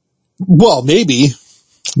 Well, maybe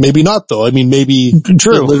not though. I mean, maybe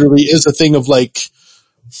True. It literally is a thing of like,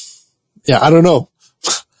 yeah, I don't know.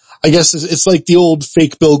 I guess it's like the old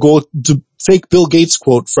fake Bill Gates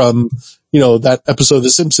quote from, you know, that episode of The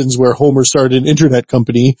Simpsons where Homer started an internet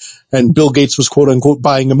company and Bill Gates was quote unquote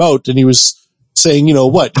buying him out, and he was saying, you know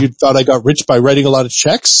what, you thought I got rich by writing a lot of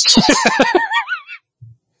checks?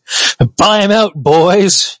 Buy him out,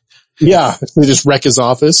 boys. Yeah, they just wreck his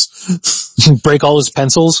office. Break all his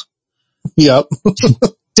pencils. Yep.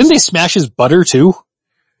 Didn't they smash his butter too?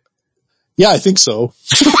 Yeah, I think so.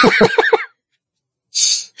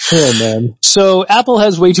 Oh man. So Apple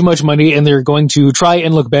has way too much money and they're going to try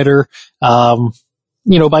and look better, you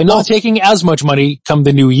know, by not taking as much money come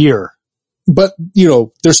the new year. But, you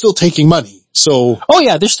know, they're still taking money, so. Oh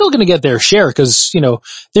yeah, they're still gonna get their share because, you know,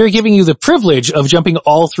 they're giving you the privilege of jumping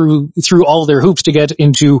all through all their hoops to get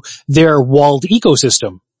into their walled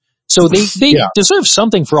ecosystem. So they deserve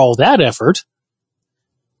something for all that effort.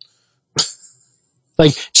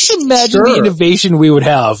 Like, just imagine the innovation we would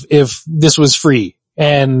have if this was free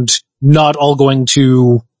and not all going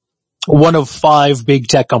to one of 5 big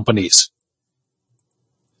tech companies.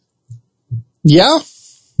 Yeah.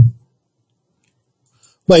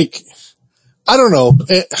 Like, I don't know.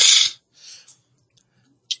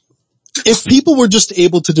 If people were just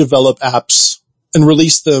able to develop apps and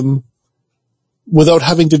release them without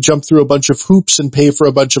having to jump through a bunch of hoops and pay for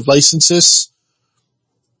a bunch of licenses,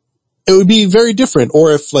 it would be very different.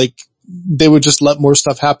 Or if, like, they would just let more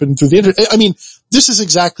stuff happen through the internet. I mean, this is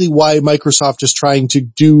exactly why Microsoft is trying to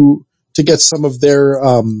get some of their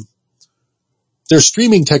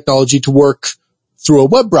streaming technology to work through a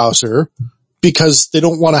web browser, because they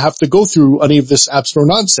don't want to have to go through any of this App Store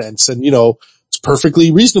nonsense. And, you know, it's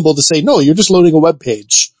perfectly reasonable to say, no, you're just loading a web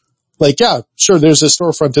page. Like, yeah, sure, there's a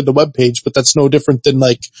storefront in the web page, but that's no different than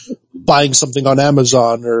like buying something on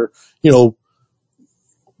Amazon or, you know,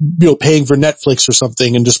 paying for Netflix or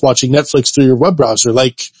something and just watching Netflix through your web browser.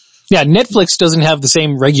 Like, Yeah, Netflix doesn't have the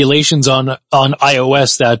same regulations on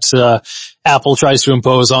iOS that Apple tries to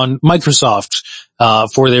impose on Microsoft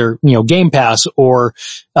for their Game Pass, or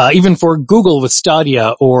even for Google with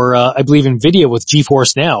Stadia, or I believe Nvidia with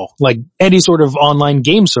GeForce Now. Like any sort of online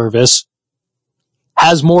game service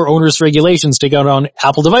has more onerous regulations to go on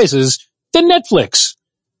Apple devices than Netflix.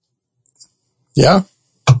 Yeah.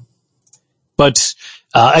 But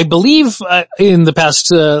I believe in the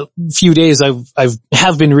past few days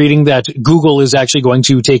I've been reading that Google is actually going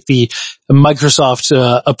to take the Microsoft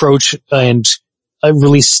approach and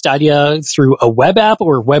release Stadia through a web app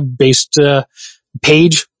or web-based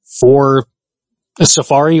page for a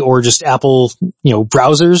Safari or just Apple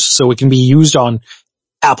browsers, so it can be used on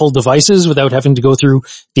Apple devices without having to go through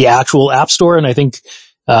the actual App Store. And I think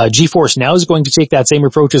GeForce Now is going to take that same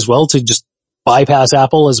approach as well, to just bypass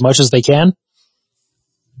Apple as much as they can.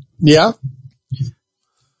 Yeah.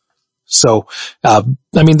 So,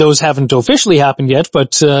 those haven't officially happened yet,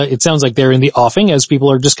 but it sounds like they're in the offing, as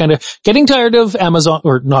people are just kind of getting tired of Amazon,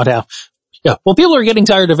 or not yeah, well, people are getting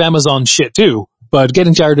tired of Amazon shit too, but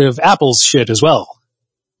getting tired of Apple's shit as well.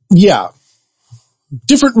 Yeah.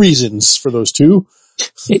 Different reasons for those two.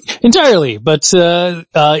 Entirely, but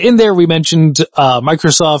in there we mentioned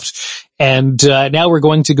Microsoft, and now we're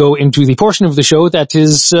going to go into the portion of the show that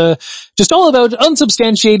is just all about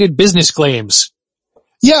unsubstantiated business claims.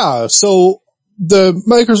 Yeah, so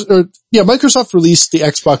Microsoft released the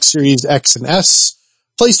Xbox Series X and S.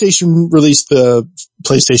 PlayStation released the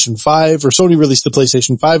PlayStation 5, or Sony released the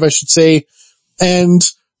PlayStation 5, I should say. And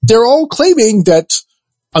they're all claiming that,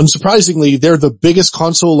 unsurprisingly, they're the biggest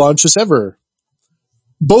console launches ever.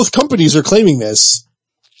 Both companies are claiming this.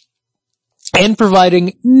 And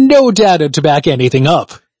providing no data to back anything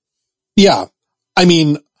up. Yeah. I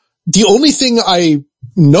mean, the only thing I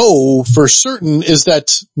know for certain is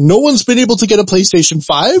that no one's been able to get a PlayStation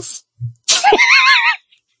 5.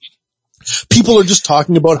 People are just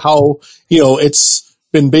talking about how, it's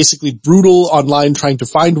been basically brutal online trying to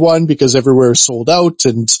find one because everywhere is sold out,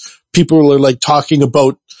 and people are like talking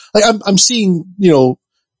about, like, I'm seeing,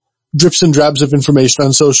 drips and drabs of information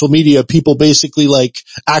on social media, people basically like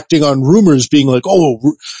acting on rumors, being like, oh,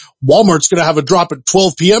 Walmart's going to have a drop at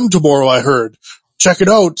 12 p.m. tomorrow, I heard. Check it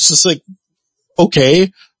out. It's just like,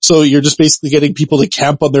 okay. So you're just basically getting people to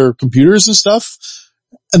camp on their computers and stuff.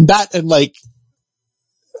 And then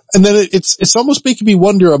it's almost making me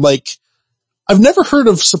wonder. I'm like, I've never heard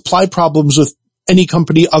of supply problems with any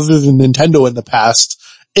company other than Nintendo in the past.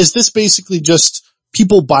 Is this basically just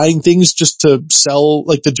people buying things just to sell,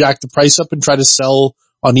 like to jack the price up and try to sell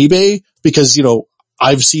on eBay? Because,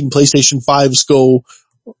 I've seen PlayStation 5s go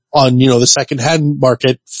on, the secondhand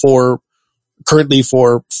market currently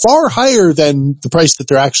for far higher than the price that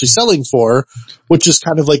they're actually selling for, which is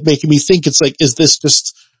kind of like making me think, it's like, is this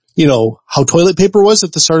just, how toilet paper was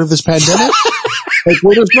at the start of this pandemic? Like,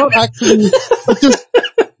 well,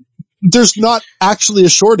 there's not actually a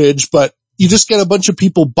shortage, but you just get a bunch of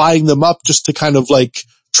people buying them up just to kind of like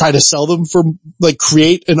try to sell them for, like,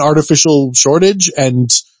 create an artificial shortage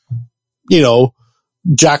and,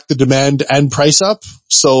 jack the demand and price up.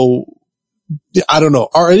 So I don't know.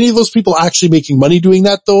 Are any of those people actually making money doing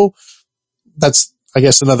that though? That's, I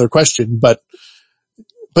guess, another question, but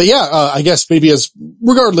yeah, I guess maybe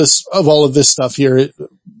regardless of all of this stuff here,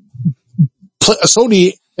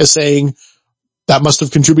 Sony is saying that must have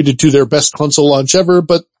contributed to their best console launch ever,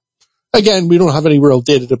 but again, we don't have any real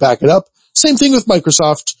data to back it up. Same thing with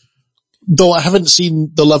Microsoft, though I haven't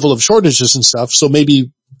seen the level of shortages and stuff, so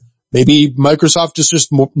maybe Microsoft is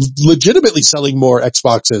just legitimately selling more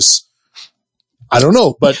Xboxes. I don't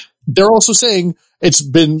know, but they're also saying it's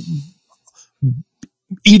been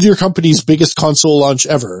either company's biggest console launch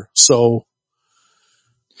ever, so.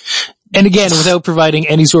 And again, without providing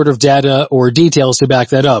any sort of data or details to back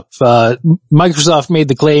that up, Microsoft made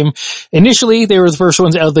the claim. Initially, they were the first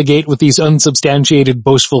ones out of the gate with these unsubstantiated,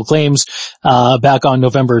 boastful claims, back on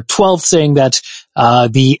November 12th, saying that,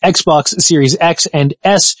 the Xbox Series X and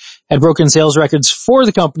S had broken sales records for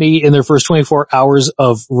the company in their first 24 hours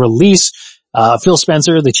of release. Phil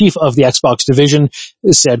Spencer, the chief of the Xbox division,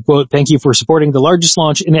 said, quote, "Thank you for supporting the largest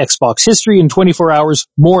launch in Xbox history. In 24 hours,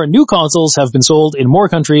 more new consoles have been sold in more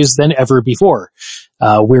countries than ever before.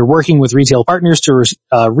 We're working with retail partners to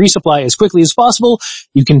resupply as quickly as possible.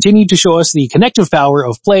 You continue to show us the connective power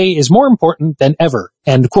of play is more important than ever,"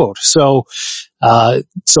 end quote. So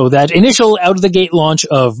that initial out of the gate launch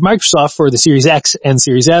of Microsoft for the Series X and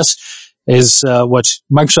Series S is what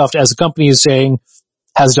Microsoft as a company is saying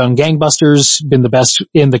has done gangbusters, been the best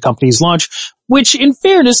in the company's launch, which in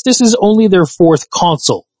fairness, this is only their fourth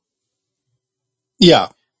console. Yeah.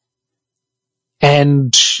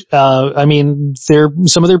 And, I mean,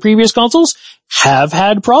 some of their previous consoles have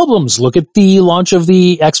had problems. Look at the launch of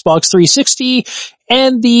the Xbox 360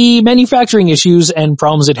 and the manufacturing issues and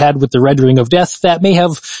problems it had with the Red Ring of Death that may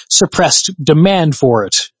have suppressed demand for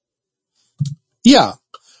it. Yeah.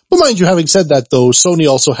 But mind you, having said that though, Sony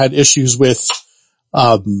also had issues with,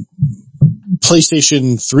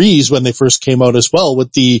 PlayStation 3s when they first came out as well,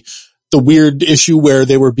 with the weird issue where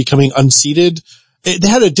they were becoming unseated. They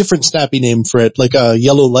had a different snappy name for it, like a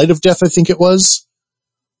Yellow Light of Death, I think it was.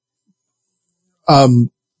 But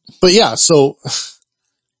yeah, so,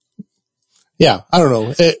 yeah, I don't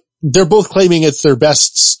know. They're both claiming it's their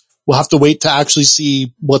bests. We'll have to wait to actually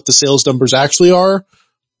see what the sales numbers actually are.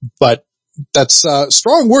 But that's,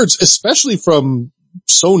 strong words, especially from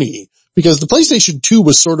Sony, because the PlayStation 2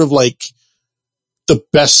 was sort of like the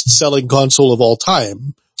best selling console of all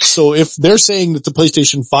time. So if they're saying that the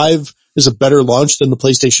PlayStation 5 is a better launch than the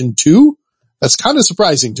PlayStation 2, that's kind of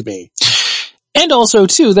surprising to me. And also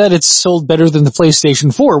too, that it's sold better than the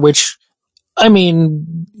PlayStation 4, which, I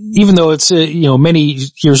mean, even though it's, many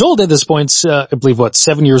years old at this point, I believe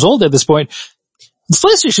 7 years old at this point, the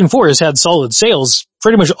PlayStation 4 has had solid sales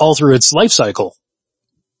pretty much all through its life cycle.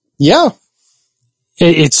 Yeah.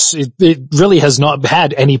 It really has not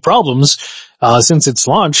had any problems, since its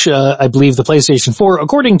launch. I believe the PlayStation 4,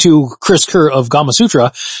 according to Chris Kerr of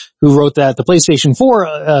Gamasutra, who wrote that the PlayStation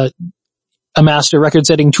 4, amassed a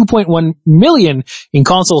record-setting 2.1 million in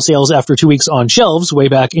console sales after 2 weeks on shelves way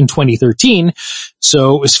back in 2013.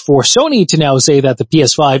 So for Sony to now say that the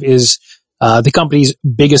PS5 is the company's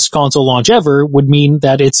biggest console launch ever would mean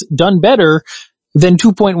that it's done better than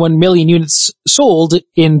 2.1 million units sold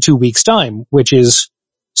in 2 weeks' time, which is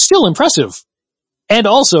still impressive. And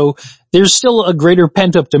also, there's still a greater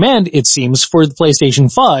pent-up demand, it seems, for the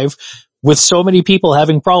PlayStation 5, with so many people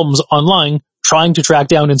having problems online trying to track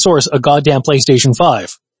down and source a goddamn PlayStation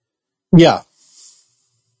 5. Yeah.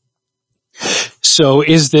 So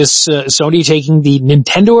is this Sony taking the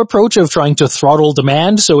Nintendo approach of trying to throttle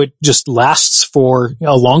demand so it just lasts for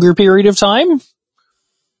a longer period of time?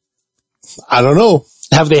 I don't know.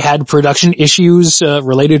 Have they had production issues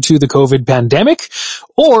related to the COVID pandemic?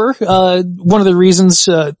 Or one of the reasons,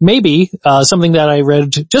 maybe something that I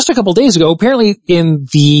read just a couple days ago, apparently in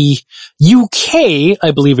the UK,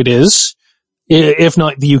 I believe it is, if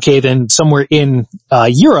not the UK, then somewhere in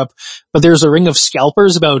Europe, but there's a ring of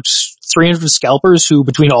scalpers, about 300 scalpers who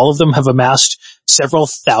between all of them have amassed several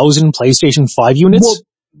thousand PlayStation 5 units. Well,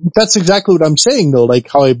 that's exactly what I'm saying though, like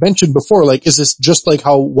how I mentioned before, like is this just like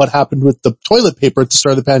what happened with the toilet paper at the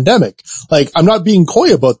start of the pandemic? Like I'm not being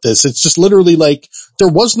coy about this, it's just literally like there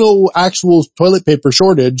was no actual toilet paper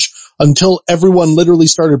shortage until everyone literally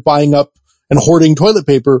started buying up and hoarding toilet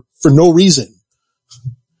paper for no reason.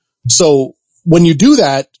 So when you do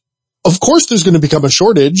that, of course there's going to become a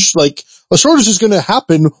shortage. Like a shortage is going to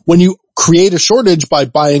happen when you create a shortage by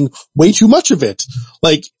buying way too much of it.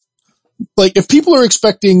 Like if people are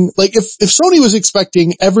expecting, like if Sony was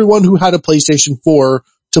expecting everyone who had a PlayStation 4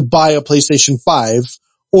 to buy a PlayStation 5,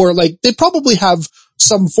 or like they probably have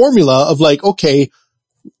some formula of like, okay,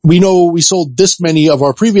 we know we sold this many of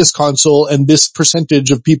our previous console and this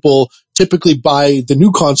percentage of people typically buy the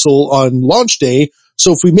new console on launch day.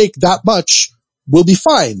 So if we make that much, we'll be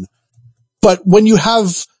fine. But when you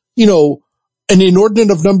have, an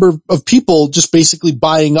inordinate number of people just basically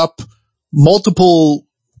buying up multiple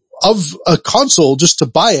of a console just to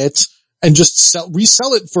buy it and just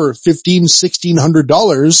resell it for $1,500,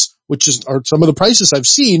 $1,600, which are some of the prices I've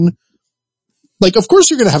seen, like, of course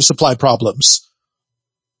you're going to have supply problems.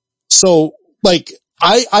 So, like,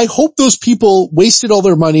 I hope those people wasted all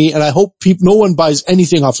their money, and I hope no one buys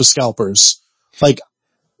anything off of scalpers.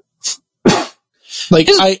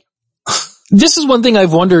 This is one thing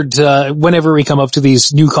I've wondered whenever we come up to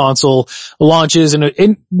these new console launches,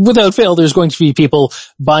 and without fail, there's going to be people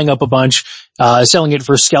buying up a bunch, selling it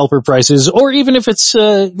for scalper prices, or even if it's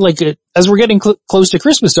as we're getting close to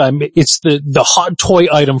Christmas time, it's the hot toy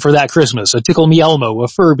item for that Christmas, a Tickle Me Elmo, a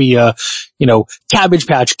Furby, Cabbage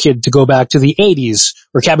Patch Kid to go back to the 80s,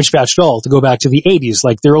 or Cabbage Patch Doll to go back to the 80s.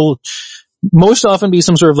 Like there'll most often be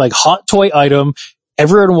some sort of like hot toy item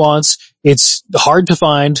everyone wants. It's hard to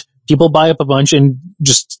find. People buy up a bunch and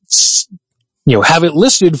just, have it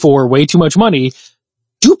listed for way too much money.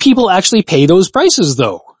 Do people actually pay those prices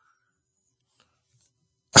though?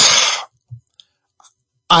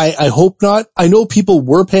 I hope not. I know people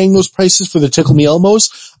were paying those prices for the Tickle Me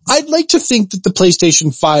Elmos. I'd like to think that the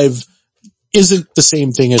PlayStation 5 isn't the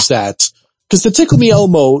same thing as that. Cause the Tickle Me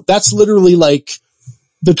Elmo, that's literally like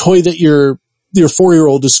the toy that you're your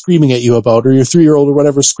 4-year-old is screaming at you about, or your 3-year-old or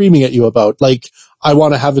whatever screaming at you about. Like, I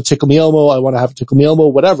want to have a Tickle Me Elmo, I want to have a Tickle Me Elmo,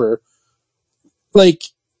 whatever. Like,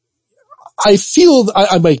 I feel,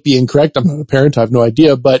 I might be incorrect, I'm not a parent, I have no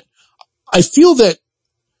idea, but I feel that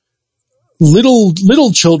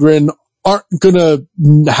little children aren't gonna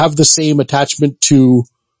have the same attachment to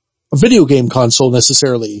a video game console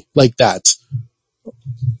necessarily like that.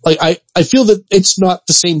 Like, I feel that it's not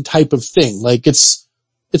the same type of thing. Like, it's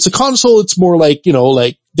a console, it's more like, you know,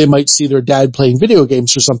 like, they might see their dad playing video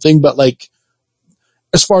games or something, but like,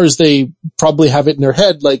 as far as they probably have it in their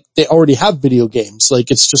head, like, they already have video games. Like,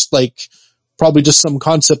 it's just like, probably just some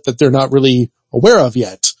concept that they're not really aware of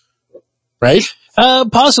yet. Right?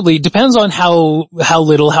 Possibly. Depends on how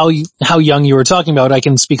little, how young you were talking about. I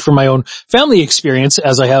can speak from my own family experience,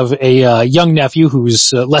 as I have a young nephew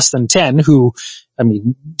who's less than 10, who, I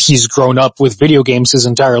mean, he's grown up with video games his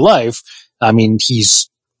entire life. I mean,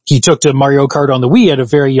 he took to Mario Kart on the Wii at a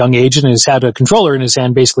very young age and has had a controller in his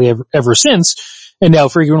hand basically ever since. And now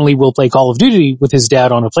frequently will play Call of Duty with his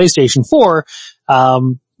dad on a PlayStation 4.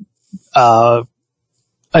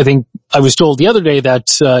 I think I was told the other day that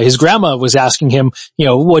his grandma was asking him, you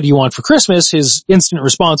know, what do you want for Christmas? His instant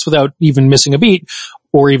response, without even missing a beat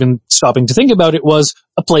or even stopping to think about it, was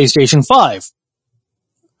a PlayStation 5.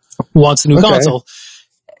 Wants a new console.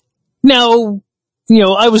 Now, you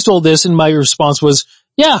know, I was told this and my response was,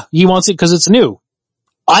 yeah, he wants it because it's new.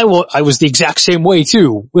 I was the exact same way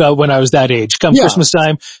too, when I was that age. Come Christmas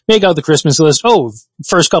time, make out the Christmas list. Oh,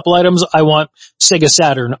 first couple items, I want Sega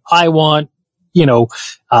Saturn. I want, you know,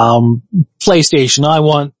 PlayStation. I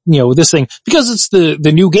want, you know, this thing, because it's the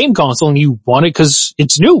new game console and you want it because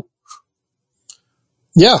it's new.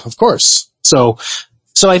 Yeah, of course. So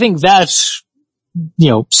I think that, you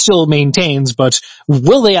know, still maintains, but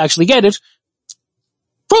will they actually get it?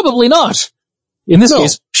 Probably not. In this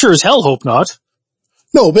case, sure as hell hope not.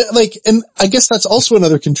 No, but like, and I guess that's also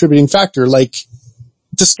another contributing factor. Like,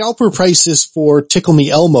 the scalper prices for Tickle Me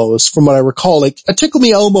Elmos, from what I recall, like, a Tickle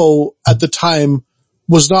Me Elmo at the time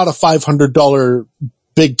was not a $500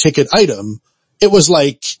 big ticket item. It was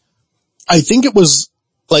like, I think it was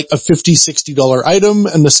like a $50, $60 item,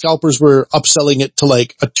 and the scalpers were upselling it to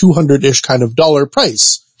like a $200-ish kind of dollar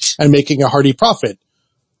price and making a hearty profit.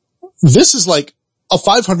 This is like a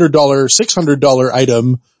 $500, $600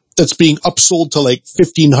 item that's being upsold to like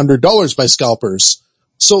 $1,500 by scalpers.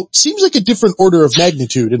 So it seems like a different order of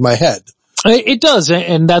magnitude in my head. It does,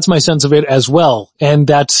 and that's my sense of it as well. And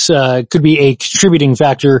that's could be a contributing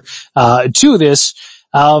factor to this.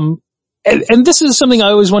 And this is something I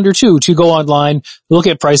always wonder too, to go online, look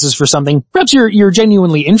at prices for something perhaps you're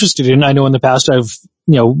genuinely interested in. I know in the past I've,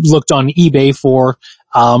 you know, looked on eBay for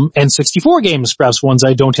N64 games, perhaps ones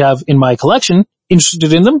I don't have in my collection,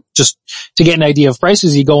 interested in them, just to get an idea of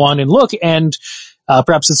prices. You go on and look, and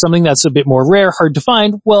perhaps it's something that's a bit more rare, hard to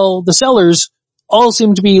find. Well, the sellers all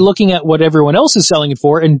seem to be looking at what everyone else is selling it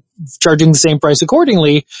for and charging the same price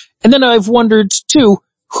accordingly. And then I've wondered too,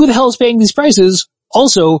 who the hell is paying these prices?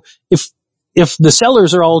 Also, if the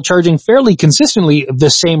sellers are all charging fairly consistently the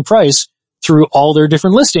same price through all their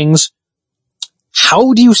different listings,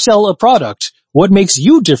 how do you sell a product? What makes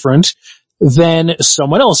you different than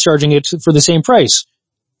someone else charging it for the same price?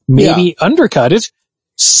 Maybe undercut it,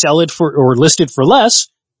 sell it for, or list it for less,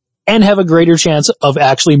 and have a greater chance of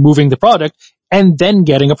actually moving the product and then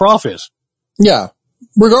getting a profit. Yeah.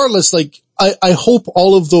 Regardless, like, I hope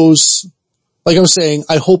all of those, like I was saying,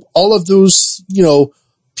 I hope all of those, you know,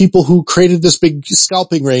 people who created this big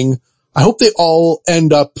scalping ring, I hope they all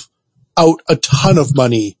end up out a ton of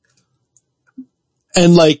money.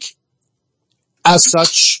 And like, as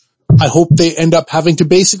such, I hope they end up having to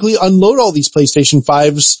basically unload all these PlayStation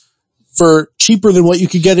 5s for cheaper than what you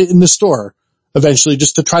could get it in the store eventually,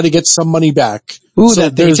 just to try to get some money back. Ooh, so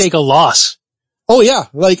that they take a loss. Oh yeah,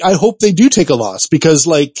 like, I hope they do take a loss, because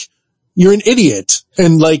like, you're an idiot,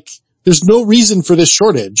 and like, there's no reason for this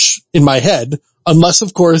shortage in my head, unless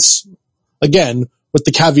of course, again, with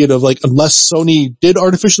the caveat of like, unless Sony did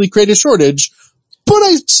artificially create a shortage, but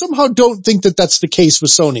I somehow don't think that that's the case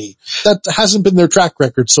with Sony. That hasn't been their track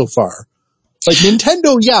record so far. Like,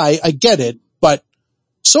 Nintendo, yeah, I get it, but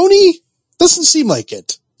Sony doesn't seem like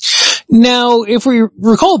it. Now, if we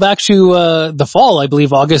recall back to the fall, I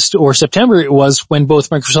believe August or September it was, when both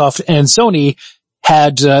Microsoft and Sony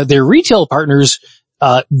had their retail partners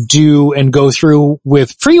do and go through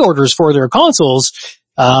with pre-orders for their consoles,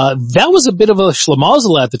 that was a bit of a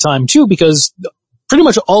schlemazel at the time too, because pretty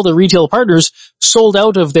much all the retail partners sold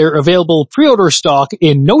out of their available pre-order stock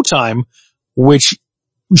in no time, which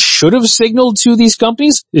should have signaled to these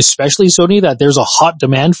companies, especially Sony, that there's a hot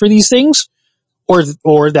demand for these things.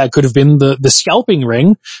 Or that could have been the scalping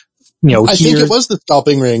ring. I think it was the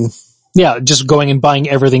scalping ring. Yeah, just going and buying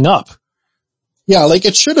everything up. Yeah, like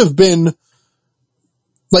it should have been,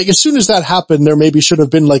 like as soon as that happened, there maybe should have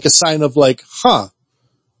been like a sign of like,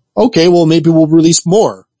 okay, well maybe we'll release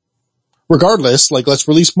more. Regardless, like let's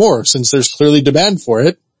release more since there's clearly demand for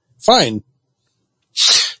it. Fine.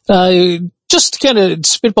 Just kind of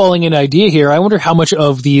spitballing an idea here, I wonder how much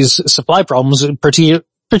of these supply problems,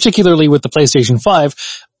 particularly with the PlayStation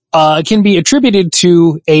 5, can be attributed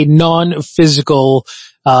to a non-physical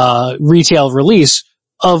retail release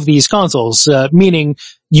of these consoles, meaning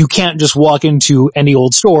you can't just walk into any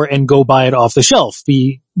old store and go buy it off the shelf.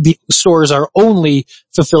 The stores are only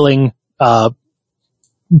fulfilling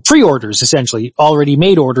pre-orders, essentially, already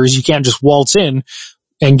made orders. You can't just waltz in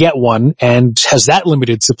and get one, and has that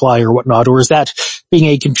limited supply or whatnot, or is that being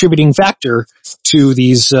a contributing factor to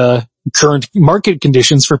these current market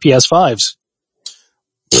conditions for PS5s?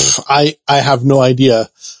 I have no idea.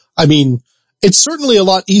 I mean, it's certainly a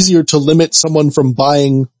lot easier to limit someone from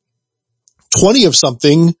buying 20 of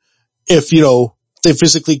something if, they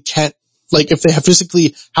physically can't, like if they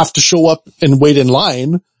physically have to show up and wait in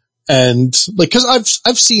line, and like, cause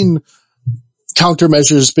I've seen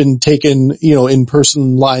countermeasures been taken,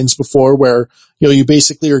 in-person lines before where, you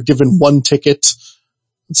basically are given one ticket.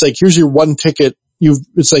 It's like, here's your one ticket.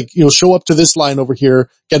 It's like, show up to this line over here,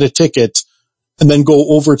 get a ticket, and then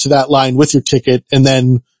go over to that line with your ticket, and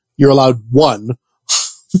then you're allowed one.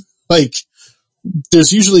 Like,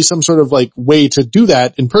 there's usually some sort of like way to do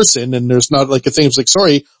that in person, and there's not like a thing. It's like,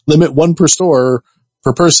 sorry, limit one per store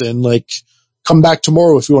per person. Like, come back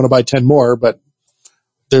tomorrow if you want to buy 10 more, but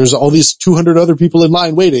there's all these 200 other people in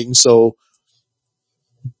line waiting, so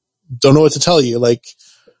don't know what to tell you. Like,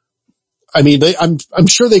 I mean, I'm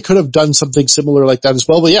sure they could have done something similar like that as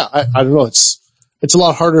well, but yeah, I don't know. It's a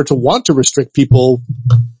lot harder to want to restrict people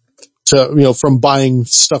to, from buying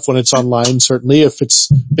stuff when it's online, certainly, if it's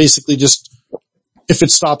basically just, if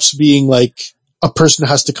it stops being like a person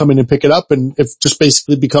has to come in and pick it up, and if just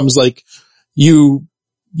basically becomes like you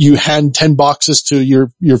hand 10 boxes to your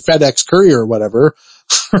FedEx courier or whatever,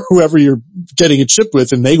 or whoever you're getting it shipped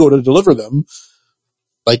with, and they go to deliver them.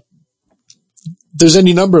 Like, there's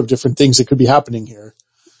any number of different things that could be happening here.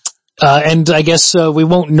 And I guess we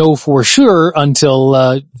won't know for sure until,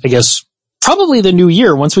 I guess, probably the new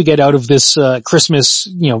year, once we get out of this Christmas,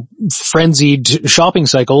 frenzied shopping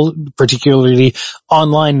cycle, particularly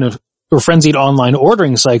online or frenzied online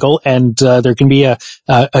ordering cycle, and there can be a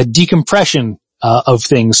decompression of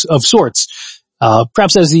things of sorts.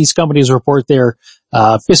 Perhaps as these companies report their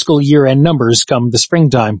fiscal year-end numbers come the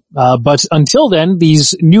springtime. But until then,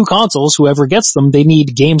 these new consoles, whoever gets them, they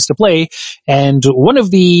need games to play. And one of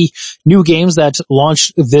the new games that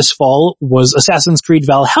launched this fall was Assassin's Creed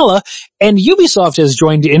Valhalla, and Ubisoft has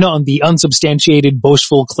joined in on the unsubstantiated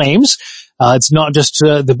boastful claims. It's not just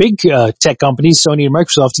the big tech companies, Sony and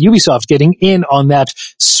Microsoft, Ubisoft getting in on that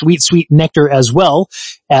sweet, sweet nectar as well,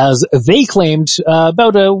 as they claimed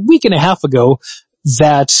about a week and a half ago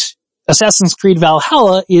that Assassin's Creed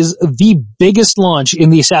Valhalla is the biggest launch in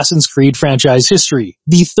the Assassin's Creed franchise history,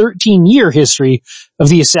 the 13-year history of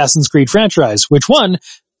the Assassin's Creed franchise, which, one,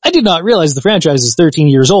 I did not realize the franchise is 13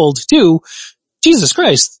 years old. Two, Jesus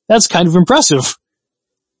Christ, that's kind of impressive.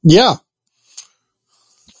 Yeah.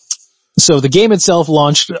 So the game itself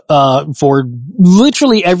launched for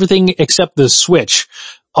literally everything except the Switch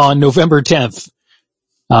on November 10th.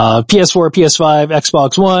 PS4, PS5,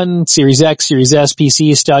 Xbox One, Series X, Series S,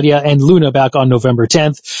 PC, Stadia, and Luna back on November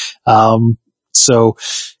 10th. So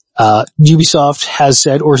Ubisoft has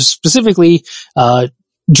said, or specifically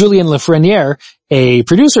Julien Lafreniere, a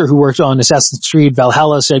producer who worked on Assassin's Creed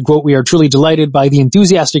Valhalla, said, quote, "We are truly delighted by the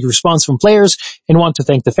enthusiastic response from players and want to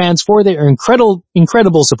thank the fans for their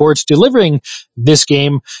incredible support. Delivering this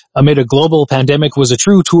game amid a global pandemic was a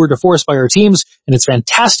true tour de force by our teams, and it's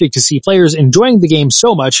fantastic to see players enjoying the game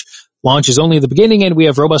so much. Launch is only the beginning, and we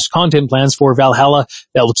have robust content plans for Valhalla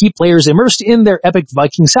that will keep players immersed in their epic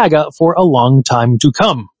Viking saga for a long time to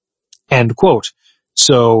come." End quote.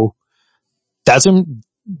 So that's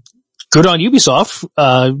good on Ubisoft.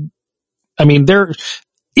 I mean, they're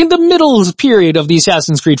in the middle period of the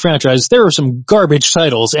Assassin's Creed franchise. There are some garbage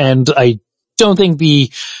titles, and I don't think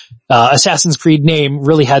the Assassin's Creed name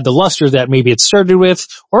really had the luster that maybe it started with,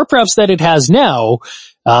 or perhaps that it has now,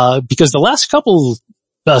 because the last couple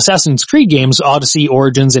Assassin's Creed games, Odyssey,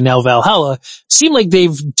 Origins, and now Valhalla, seem like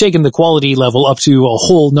they've taken the quality level up to a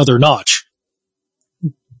whole nother notch.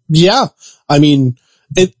 Yeah. I mean,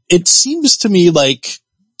 it seems to me like,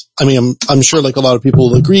 I mean, I'm sure like a lot of people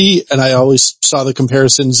will agree, and I always saw the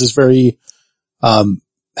comparisons as very,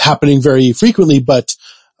 happening very frequently, but,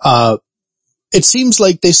 it seems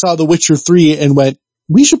like they saw The Witcher 3 and went,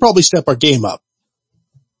 we should probably step our game up.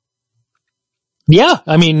 Yeah,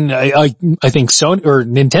 I mean, I think Sony, or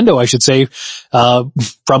Nintendo, I should say,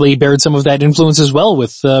 probably bared some of that influence as well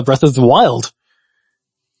with Breath of the Wild.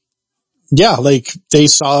 Yeah, like they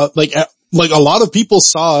saw, like a lot of people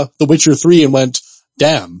saw The Witcher 3 and went,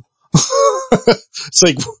 damn.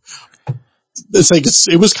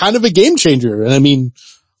 It was kind of a game changer. And I mean,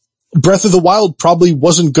 Breath of the Wild probably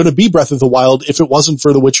wasn't going to be Breath of the Wild if it wasn't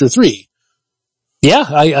for The Witcher 3. Yeah,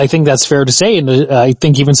 I think that's fair to say, and I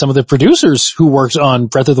think even some of the producers who worked on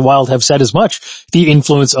Breath of the Wild have said as much. The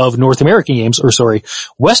influence of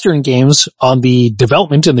Western games on the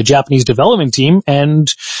development and the Japanese development team,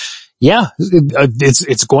 and yeah,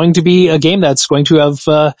 it's going to be a game that's going to have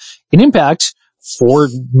an impact for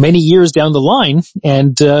many years down the line,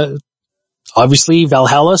 and obviously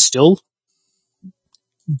Valhalla still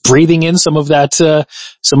breathing in some of that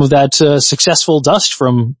successful dust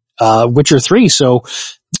from Witcher 3. So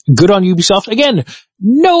good on Ubisoft. Again,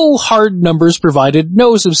 no hard numbers provided,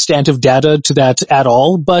 no substantive data to that at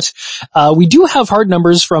all, but we do have hard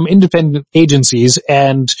numbers from independent agencies,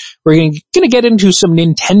 and we're going to get into some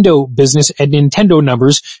Nintendo business and Nintendo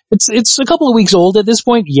numbers. It's a couple of weeks old at this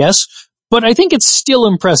point, yes, but I think it's still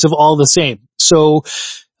impressive all the same. So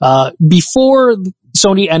before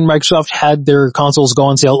Sony and Microsoft had their consoles go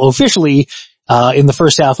on sale officially in the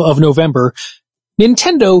first half of November,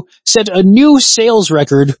 Nintendo set a new sales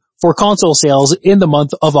record for console sales in the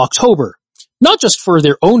month of October. Not just for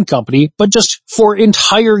their own company, but just for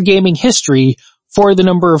entire gaming history for the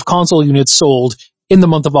number of console units sold in the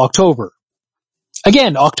month of October.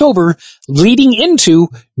 Again, October leading into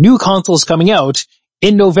new consoles coming out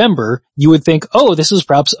in November. You would think, oh, this is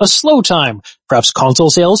perhaps a slow time. Perhaps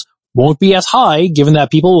console sales won't be as high given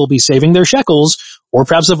that people will be saving their shekels, or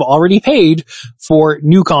perhaps have already paid for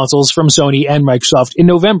new consoles from Sony and Microsoft in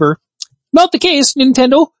November. Not the case.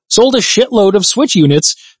 Nintendo sold a shitload of Switch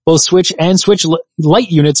units, both Switch and Switch Lite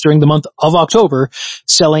units during the month of October,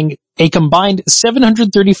 selling a combined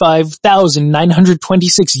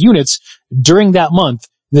 735,926 units during that month,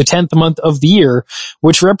 the 10th month of the year,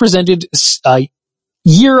 which represented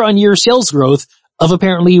year-on-year sales growth of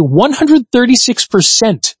apparently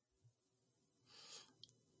 136%.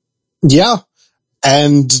 Yeah.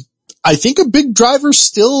 And I think a big driver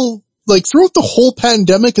still, like throughout the whole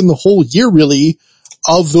pandemic and the whole year really,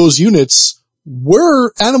 of those units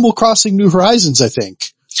were Animal Crossing New Horizons, I think.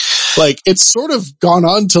 Like it's sort of gone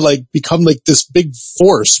on to like become like this big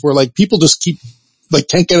force where like people just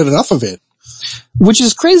can't get enough of it. Which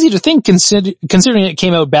is crazy to think considering it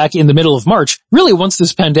came out back in the middle of March. Really, once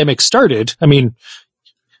this pandemic started, I mean,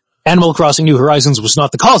 Animal Crossing New Horizons was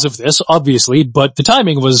not the cause of this, obviously, but the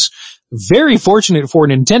timing was very fortunate for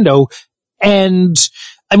Nintendo. And,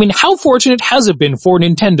 I mean, how fortunate has it been for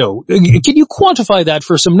Nintendo? Can you quantify that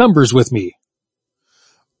for some numbers with me?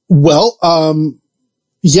 Well,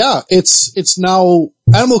 yeah, it's now,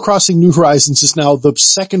 Animal Crossing New Horizons is now the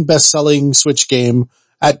second best-selling Switch game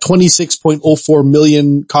at 26.04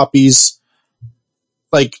 million copies,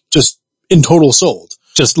 like, just in total sold.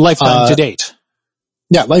 Just lifetime to date.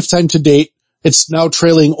 Yeah, lifetime to date. It's now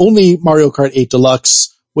trailing only Mario Kart 8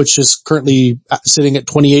 Deluxe, which is currently sitting at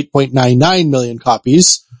 28.99 million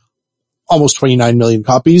copies, almost 29 million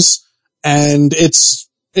copies. And it's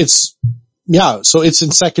so it's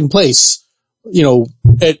in second place. You know,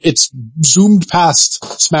 it's zoomed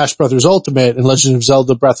past Smash Brothers Ultimate and Legend of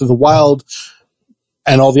Zelda Breath of the Wild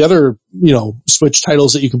and all the other, you know, Switch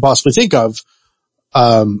titles that you can possibly think of.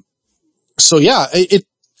 So yeah,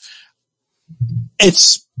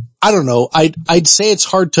 it's, I don't know. I'd say it's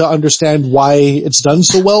hard to understand why it's done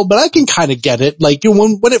so well, but I can kind of get it. Like, you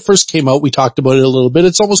know, when it first came out, we talked about it a little bit.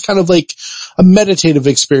 It's almost kind of like a meditative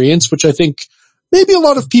experience, which I think maybe a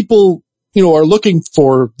lot of people, you know, are looking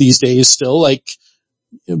for these days still. Like,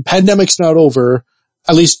 pandemic's not over,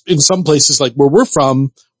 at least in some places like where we're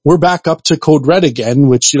from, we're back up to Code Red again,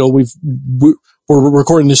 which, you know, we're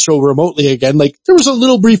recording this show remotely again. Like, there was a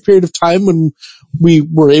little brief period of time when we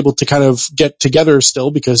were able to kind of get together still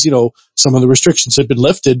because, you know, some of the restrictions had been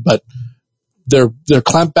lifted, but they're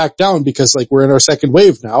clamped back down because like we're in our second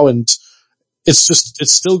wave now and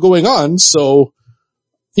it's still going on. So,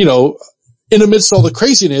 you know, in amidst all the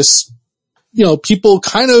craziness, you know, people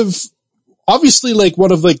kind of, obviously like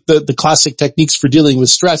one of like the classic techniques for dealing with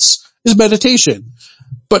stress is meditation,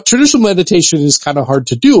 but traditional meditation is kind of hard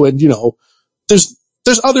to do. And, you know, there's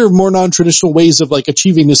other more non-traditional ways of like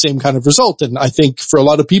achieving the same kind of result. And I think for a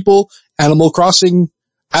lot of people, Animal Crossing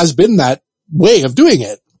has been that way of doing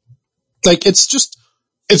it. Like it's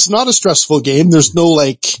it's not a stressful game. There's no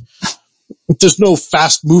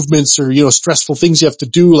fast movements or, stressful things you have to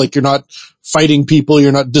do. Like you're not fighting people.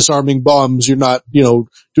 You're not disarming bombs. You're not, doing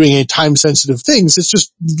any time sensitive things. It's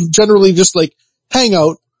just generally just like hang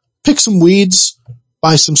out, pick some weeds,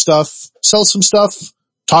 buy some stuff, sell some stuff,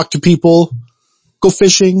 talk to people, go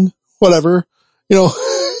fishing, whatever.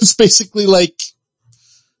 It's basically like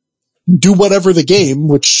do whatever the game,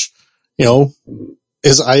 which,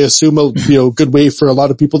 is, I assume, a good way for a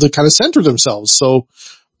lot of people to kind of center themselves. So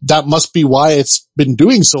that must be why it's been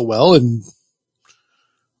doing so well. And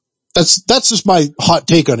that's just my hot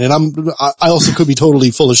take on it. I also could be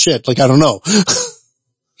totally full of shit. Like, I don't know.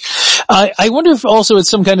 I wonder if also it's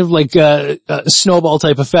some kind of like a snowball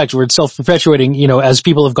type effect where it's self-perpetuating, as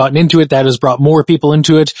people have gotten into it, that has brought more people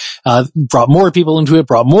into it, brought more people into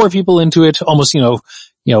it, almost,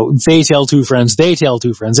 they tell two friends,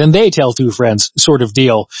 and they tell two friends sort of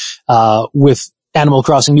deal, with Animal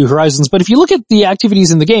Crossing New Horizons. But if you look at the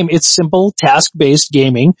activities in the game, it's simple task-based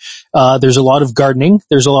gaming. There's a lot of gardening.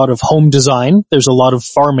 There's a lot of home design. There's a lot of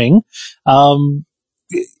farming.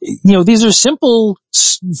 These are simple,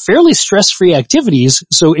 fairly stress-free activities.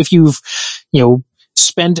 So if you've,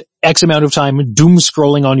 spent X amount of time doom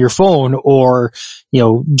scrolling on your phone or,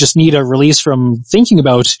 just need a release from thinking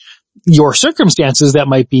about your circumstances that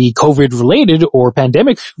might be COVID related or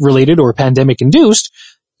pandemic related or pandemic induced,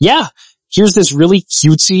 here's this really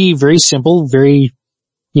cutesy, very simple, very,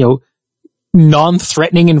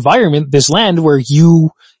 non-threatening environment, this land where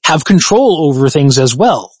you have control over things as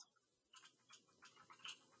well.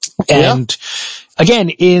 And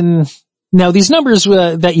again, now these numbers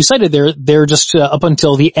that you cited there, they're just up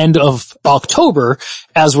until the end of October,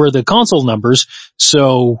 as were the console numbers.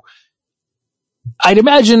 So I'd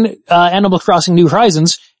imagine Animal Crossing New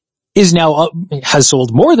Horizons is now has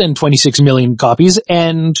sold more than 26 million copies,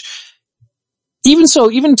 and even so,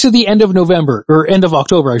 even to the end of November, or end of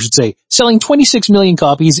October, I should say, selling 26 million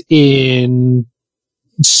copies in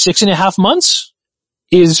 6.5 months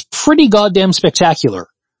is pretty goddamn spectacular.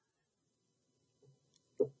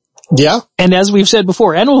 Yeah. And as we've said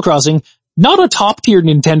before, Animal Crossing, not a top tier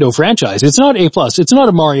Nintendo franchise. It's not A+. It's not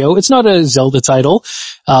a Mario. It's not a Zelda title.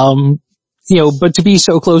 But to be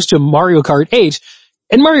so close to Mario Kart 8,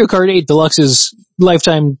 and Mario Kart 8 Deluxe's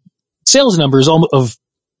lifetime sales numbers of,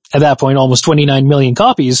 at that point, almost 29 million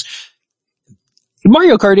copies.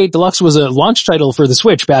 Mario Kart 8 Deluxe was a launch title for the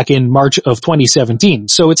Switch back in March of 2017.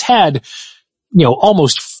 So it's had,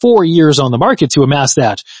 almost 4 years on the market to amass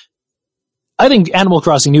that. I think Animal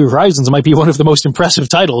Crossing New Horizons might be one of the most impressive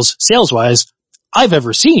titles, sales-wise, I've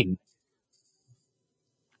ever seen.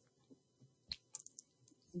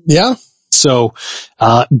 Yeah. So,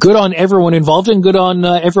 good on everyone involved and good on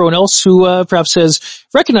everyone else who perhaps has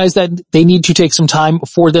recognized that they need to take some time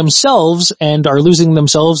for themselves and are losing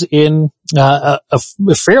themselves in a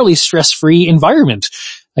fairly stress-free environment.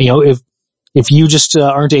 If you just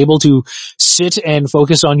aren't able to sit and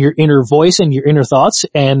focus on your inner voice and your inner thoughts,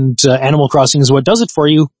 and Animal Crossing is what does it for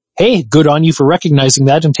you, hey, good on you for recognizing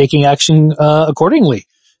that and taking action accordingly.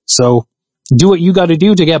 So do what you got to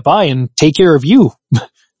do to get by and take care of you.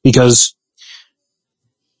 Because,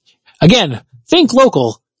 again, think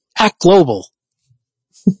local, act global.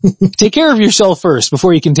 Take care of yourself first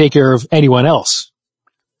before you can take care of anyone else.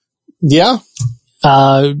 Yeah.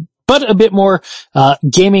 But a bit more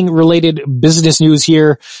gaming-related business news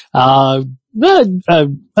here. I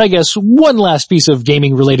guess one last piece of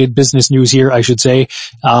gaming-related business news here, I should say.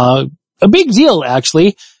 A big deal,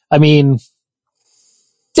 actually. I mean,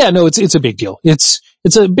 it's a big deal. It's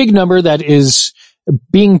a big number that is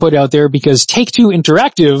being put out there because Take-Two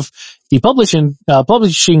Interactive, the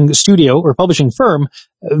publishing studio or publishing firm,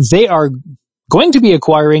 they are going to be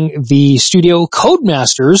acquiring the studio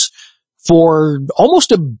Codemasters for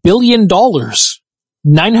almost $1 billion,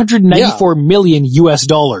 $994 million US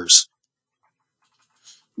dollars.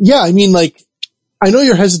 Yeah, I mean, I know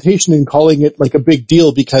your hesitation in calling it a big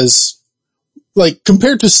deal because,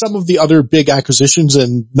 compared to some of the other big acquisitions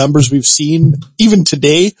and numbers we've seen, even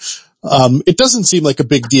today, it doesn't seem like a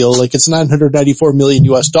big deal. It's $994 million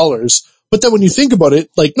US dollars. But then when you think about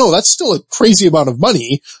it, no, that's still a crazy amount of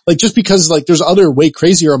money. just because, there's other way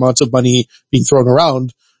crazier amounts of money being thrown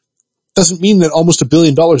around, doesn't mean that almost $1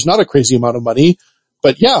 billion is not a crazy amount of money.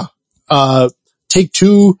 But yeah,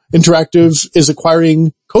 Take-Two Interactive is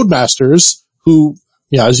acquiring Codemasters, who,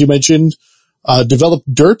 as you mentioned,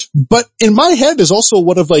 developed Dirt, but in my head is also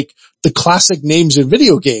one of the classic names in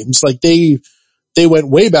video games. They went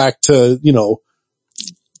way back to, the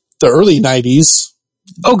early 90s.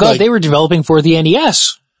 Oh god, they were developing for the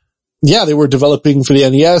NES. Yeah, they were developing for the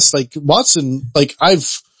NES. Watson,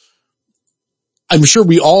 I'm sure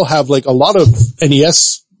we all have like a lot of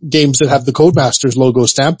NES games that have the Codemasters logo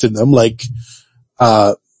stamped in them.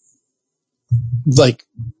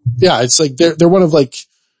 Yeah, it's like they're one of like,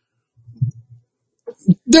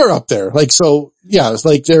 they're up there. Like, so yeah, it's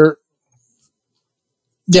like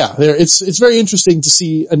it's very interesting to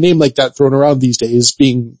see a name like that thrown around these days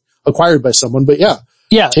being acquired by someone. But yeah,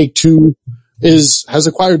 Take-Two has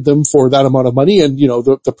acquired them for that amount of money. And,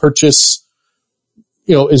 the purchase,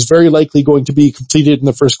 is very likely going to be completed in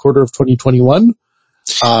the first quarter of 2021.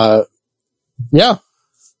 Yeah.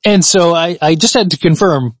 And so I just had to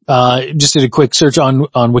confirm, just did a quick search on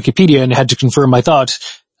Wikipedia and had to confirm my thought,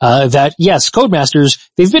 that yes, Codemasters,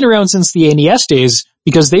 they've been around since the NES days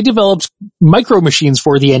because they developed micro machines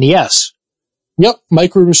for the NES. Yep.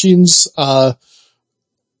 Micro machines, as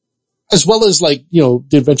well as like, the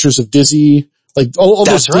Adventures of Dizzy, like all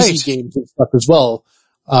those Dizzy games and stuff as well.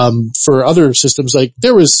 For other systems, like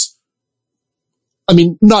there was,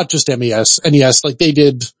 not just NES, like they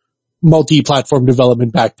did multi-platform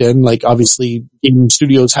development back then. Like obviously game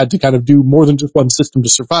studios had to kind of do more than just one system to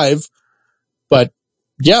survive. But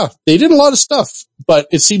yeah, they did a lot of stuff, but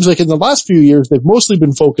it seems like in the last few years, they've mostly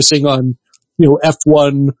been focusing on,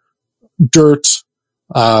 F1, Dirt,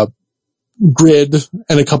 Grid,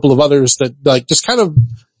 and a couple of others that like just kind of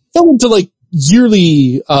fell into like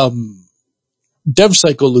yearly, dev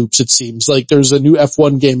cycle loops. It seems like there's a new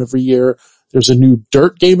F1 game every year. There's a new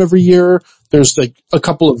Dirt game every year. There's like a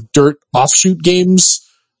couple of Dirt offshoot games.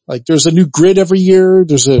 Like there's a new Grid every year.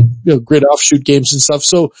 There's a Grid offshoot games and stuff.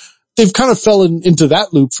 So they've kind of fell into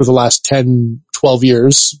that loop for the last 10, 12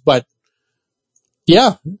 years. But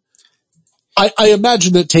yeah, I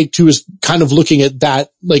imagine that Take-Two is kind of looking at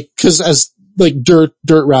that, like, cause as like Dirt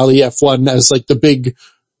Rally, F1 as like the big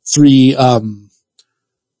three,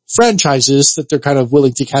 franchises that they're kind of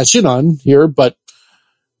willing to cash in on here. But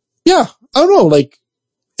yeah, I don't know, like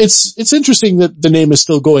it's interesting that the name is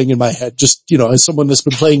still going in my head. Just, as someone that's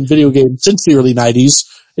been playing video games since the early 90s,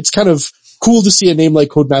 it's kind of cool to see a name like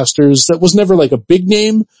Codemasters that was never like a big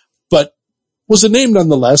name, but was a name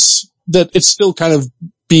nonetheless, that it's still kind of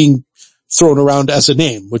being thrown around as a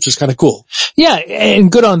name, which is kind of cool. Yeah, and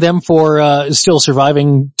good on them for still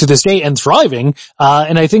surviving to this day and thriving.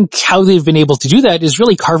 And I think how they've been able to do that is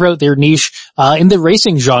really carve out their niche in the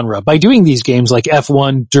racing genre by doing these games like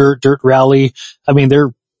F1, Dirt Rally.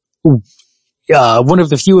 They're one of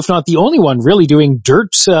the few, if not the only one, really doing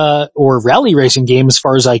dirt or rally racing games, as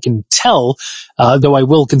far as I can tell. Though I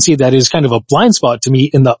will concede that is kind of a blind spot to me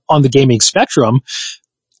on the gaming spectrum.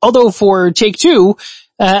 Although for Take-Two,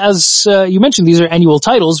 as you mentioned, these are annual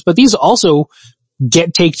titles, but these also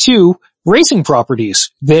get Take-Two racing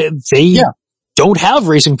properties. They don't have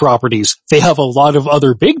racing properties. They have a lot of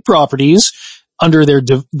other big properties under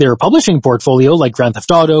their publishing portfolio, like Grand Theft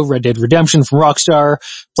Auto, Red Dead Redemption from Rockstar.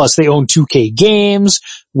 Plus they own 2K Games,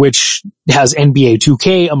 which has NBA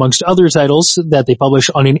 2K amongst other titles that they publish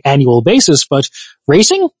on an annual basis. But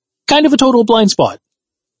racing, kind of a total blind spot.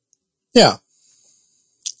 Yeah.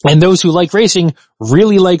 And those who like racing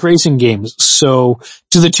really like racing games. So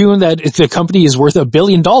to the tune that the company is worth $1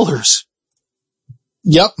 billion.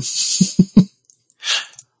 Yep.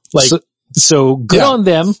 So good on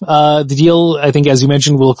them. The deal, I think, as you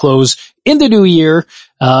mentioned, will close in the new year.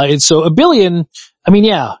 It's so $1 billion.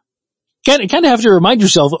 Kind of have to remind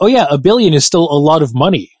yourself, $1 billion is still a lot of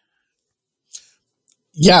money.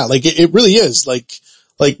 Yeah, like it really is. Like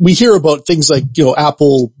we hear about things like,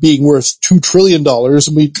 Apple being worth $2 trillion,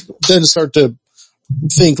 and we then start to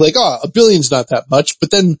think like, $1 billion's not that much,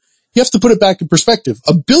 but then you have to put it back in perspective.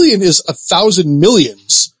 $1 billion is 1,000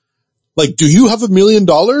 millions. Like, do you have $1 million?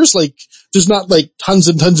 Like, there's not like tons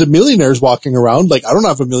and tons of millionaires walking around. Like, I don't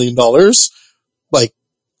have $1 million. Like,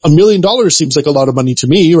 $1 million seems like a lot of money to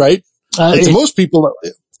me, right? Like to most people,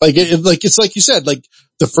 it's like you said, like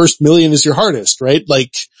the first million is your hardest, right?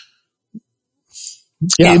 Like,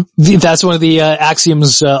 yeah. That's one of the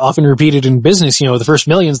axioms often repeated in business. The first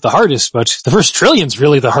million's the hardest, but the first trillion's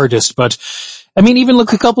really the hardest. But even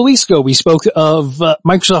look, a couple weeks ago, we spoke of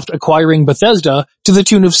Microsoft acquiring Bethesda to the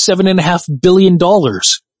tune of $7.5 billion.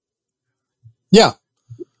 Yeah.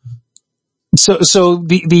 So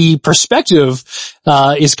the perspective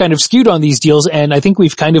is kind of skewed on these deals, and I think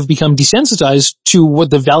we've kind of become desensitized to what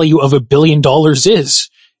the value of $1 billion is.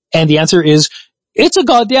 And the answer is, it's a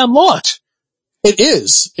goddamn lot. It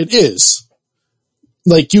is. It is.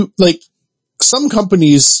 Like some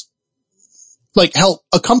companies, like hell,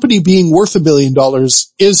 a company being worth $1 billion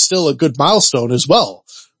is still a good milestone as well.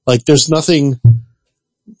 Like there's nothing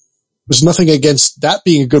against that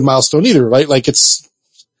being a good milestone either, right? Like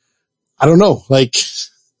I don't know, like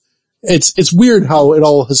it's weird how it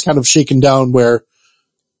all has kind of shaken down where,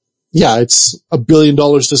 yeah, it's $1 billion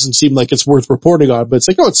doesn't seem like it's worth reporting on, but it's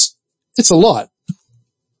like, oh, it's a lot.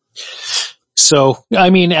 So, I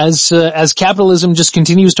mean, as capitalism just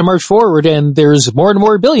continues to march forward and there's more and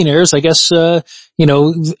more billionaires, I guess, the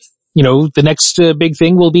next big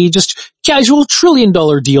thing will be just casual $1 trillion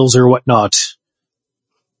deals or whatnot.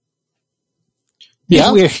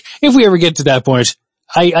 Yeah. If we ever get to that point.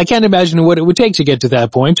 I can't imagine what it would take to get to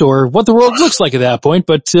that point or what the world looks like at that point,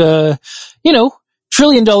 but, $1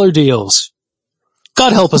 trillion deals.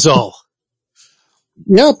 God help us all.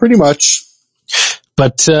 Yeah, pretty much.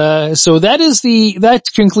 But, so that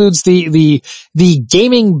concludes the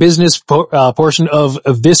gaming business portion of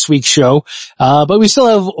this week's show. But we still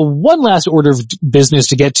have one last order of business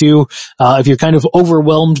to get to. If you're kind of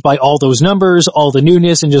overwhelmed by all those numbers, all the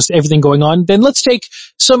newness and just everything going on, then let's take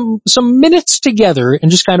some minutes together and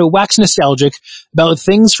just kind of wax nostalgic about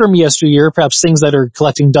things from yesteryear, perhaps things that are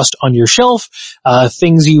collecting dust on your shelf,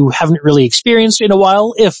 things you haven't really experienced in a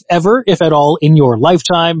while, if ever, if at all, in your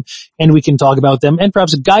lifetime, and we can talk about them and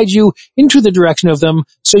perhaps guide you into the direction of them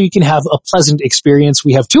so you can have a pleasant experience.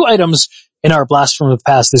 We have 2 items in our blast from the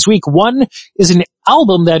past this week. One is an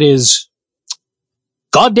album that is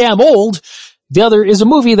goddamn old. The other is a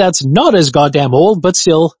movie that's not as goddamn old, but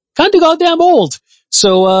still kind of goddamn old.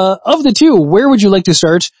 So, of the 2, where would you like to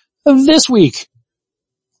start this week?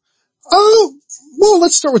 Well,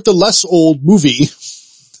 let's start with the less old movie,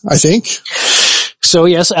 I think. So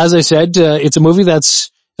yes, as I said, it's a movie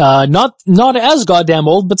that's not as goddamn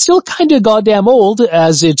old, but still kind of goddamn old,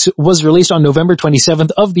 as it was released on November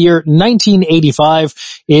 27th of the year 1985.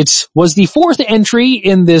 It was the 4th entry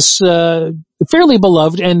in this fairly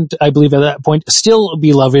beloved, and I believe at that point still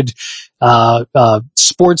beloved,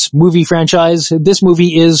 sports movie franchise. This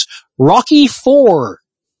movie is Rocky IV.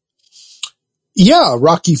 Yeah,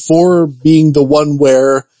 Rocky IV being the one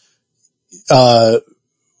where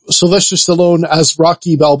Sylvester Stallone as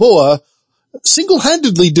Rocky Balboa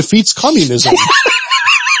single-handedly defeats communism.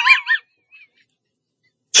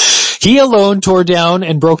 He alone tore down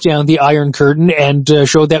and broke down the Iron Curtain and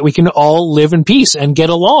showed that we can all live in peace and get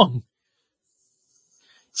along.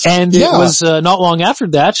 And it was not long after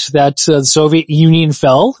that the Soviet Union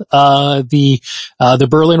fell, the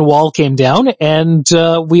Berlin Wall came down, and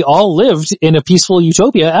we all lived in a peaceful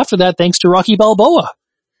utopia after that, thanks to Rocky Balboa.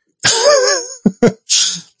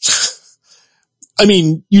 I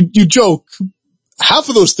mean, you joke. Half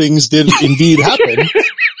of those things did indeed happen.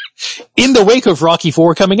 In the wake of Rocky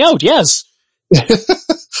IV coming out, yes.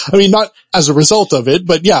 I mean, not as a result of it,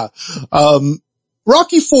 but yeah.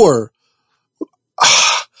 Rocky IV.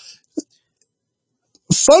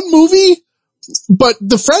 Fun movie, but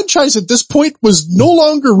the franchise at this point was no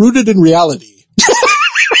longer rooted in reality.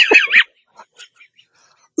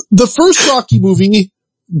 The first Rocky movie,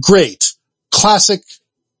 great. Classic.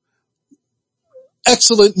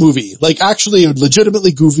 Excellent movie. Like, actually a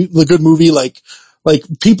legitimately good movie. Like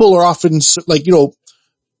people are often, like,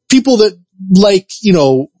 people that, like,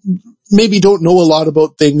 maybe don't know a lot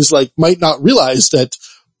about things, like, might not realize that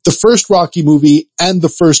the first Rocky movie and the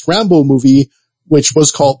first Rambo movie, which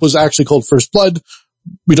was actually called First Blood.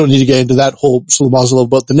 We don't need to get into that whole slamazzle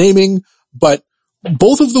about the naming, but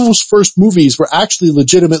both of those first movies were actually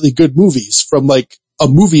legitimately good movies from, like, a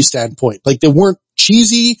movie standpoint. Like, they weren't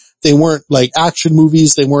cheesy, they weren't like action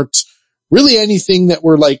movies, they weren't really anything that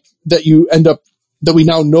were like, that we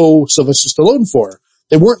now know Sylvester Stallone for.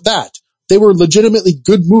 They weren't that. They were legitimately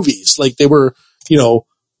good movies. Like, they were,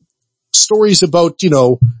 stories about,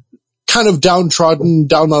 kind of downtrodden,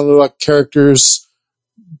 down on the luck characters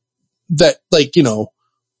that, like,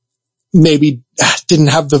 maybe didn't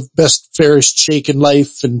have the best, fairest shake in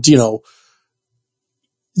life, and,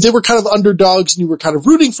 they were kind of underdogs and you were kind of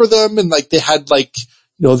rooting for them, and, like, they had, like,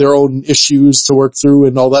 their own issues to work through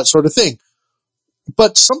and all that sort of thing.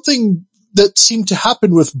 But something that seemed to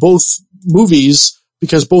happen with both movies,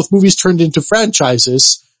 because both movies turned into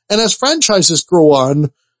franchises, and as franchises grow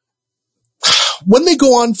on, when they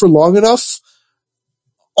go on for long enough,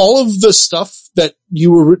 all of the stuff that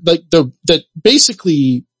you were, like, that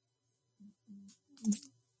basically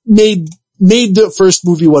made the first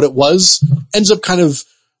movie what it was, ends up kind of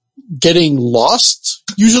getting lost,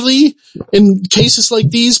 usually, in cases like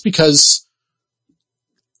these, because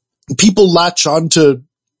people latch on to,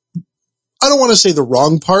 I don't want to say the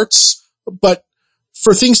wrong parts, but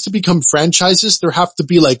for things to become franchises, there have to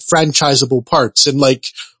be, like, franchisable parts, and, like,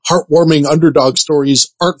 heartwarming underdog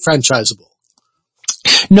stories aren't franchisable.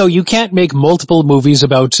 No, you can't make multiple movies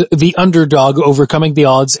about the underdog overcoming the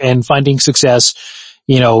odds and finding success,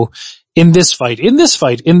 in this fight,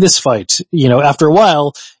 after a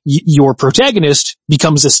while, your protagonist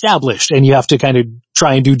becomes established and you have to kind of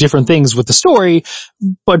try and do different things with the story.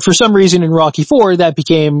 But for some reason in Rocky IV, that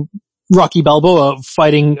became Rocky Balboa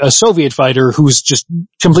fighting a Soviet fighter who's just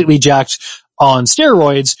completely jacked on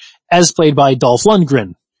steroids, as played by Dolph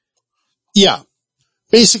Lundgren. Yeah.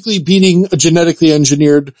 Basically beating a genetically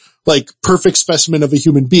engineered, perfect specimen of a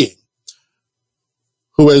human being.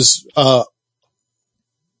 Who is,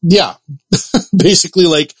 basically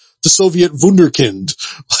the Soviet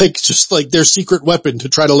Wunderkind. Their secret weapon to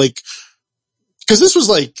try to cause this was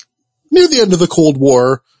near the end of the Cold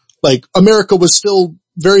War. America was still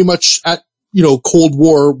very much at, Cold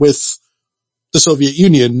War with the Soviet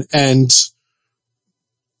Union. And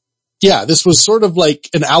yeah, this was sort of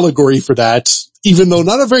an allegory for that, even though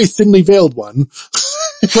not a very thinly veiled one.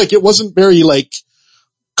 It wasn't very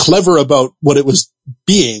clever about what it was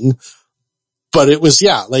being, but it was,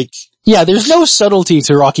 yeah, there's no subtlety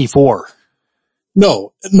to Rocky IV.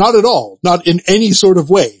 No, not at all. Not in any sort of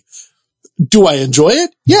way. Do I enjoy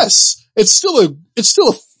it? Yes. It's still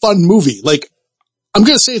a fun movie. I'm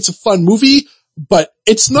gonna say it's a fun movie, but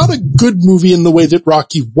it's not a good movie in the way that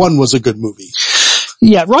Rocky 1 was a good movie.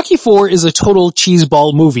 Yeah, Rocky IV is a total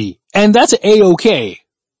cheeseball movie, and that's A-okay.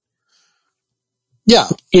 Yeah.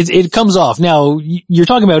 It comes off. Now, you're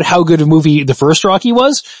talking about how good a movie the first Rocky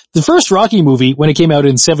was. The first Rocky movie, when it came out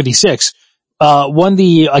in 1976, won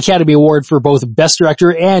the Academy Award for both Best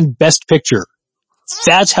Director and Best Picture.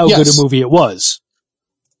 That's how good a movie it was.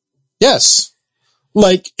 Yes.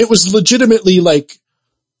 It was legitimately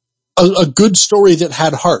a good story that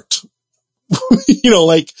had heart.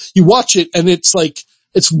 You watch it and it's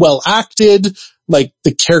it's well acted,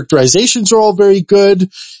 the characterizations are all very good.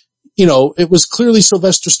 It was clearly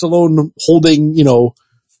Sylvester Stallone holding,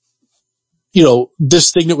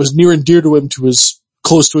 this thing that was near and dear to him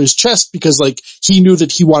close to his chest because he knew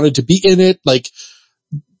that he wanted to be in it.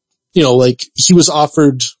 He was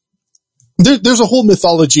offered, there's a whole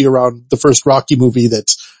mythology around the first Rocky movie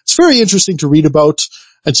it's very interesting to read about.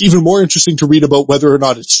 It's even more interesting to read about whether or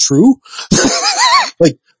not it's true.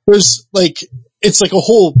 It's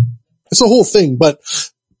a whole thing, but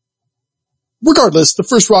regardless, the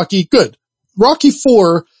first Rocky, good. Rocky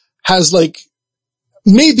IV has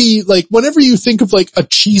maybe whenever you think of a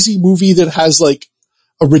cheesy movie that has a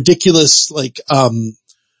ridiculous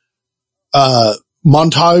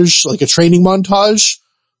montage, a training montage,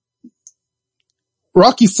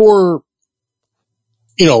 Rocky IV,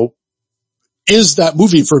 is that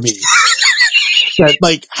movie for me.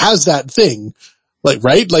 That has that thing.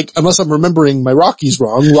 Right? Unless I'm remembering my Rockies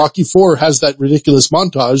wrong, Rocky IV has that ridiculous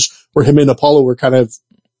montage where him and Apollo were kind of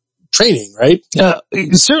training, right?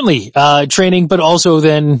 Certainly, training, but also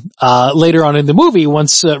then, later on in the movie,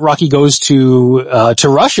 once Rocky goes to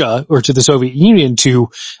Russia or to the Soviet Union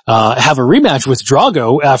to, have a rematch with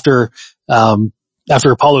Drago after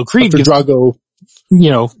Apollo Creed. After Drago,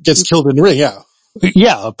 gets killed in the ring, yeah.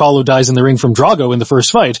 Yeah, Apollo dies in the ring from Drago in the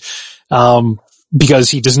first fight. Because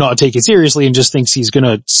he does not take it seriously and just thinks he's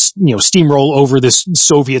gonna, steamroll over this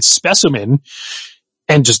Soviet specimen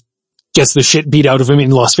and just gets the shit beat out of him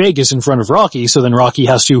in Las Vegas in front of Rocky. So then Rocky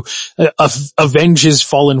has to avenge his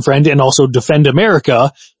fallen friend and also defend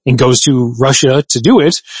America and goes to Russia to do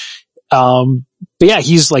it. But yeah,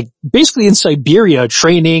 he's basically in Siberia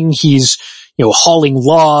training. He's, hauling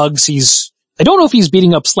logs. I don't know if he's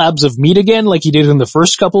beating up slabs of meat again like he did in the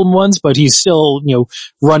first couple ones, but he's still,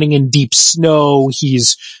 running in deep snow.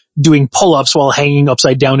 He's doing pull-ups while hanging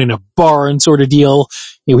upside down in a barn sort of deal.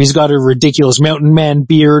 He's got a ridiculous mountain man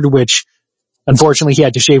beard, which unfortunately he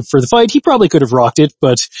had to shave for the fight. He probably could have rocked it,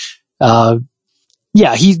 but, yeah,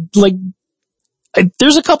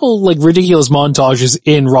 there's a couple ridiculous montages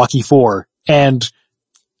in Rocky IV and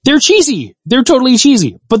they're cheesy. They're totally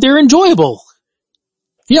cheesy, but they're enjoyable.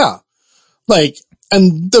 Yeah.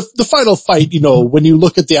 And the final fight, when you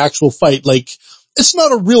look at the actual fight, it's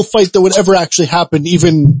not a real fight that would ever actually happen,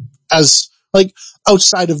 even as,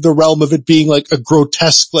 outside of the realm of it being a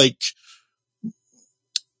grotesque, I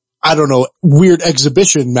don't know, weird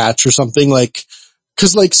exhibition match or something,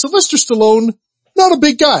 cause Sylvester Stallone, not a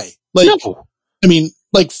big guy. No. I mean,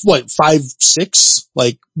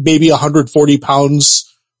 5'6", maybe 140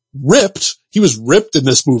 pounds ripped. He was ripped in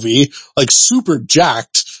this movie, super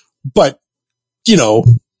jacked, but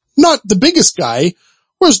not the biggest guy.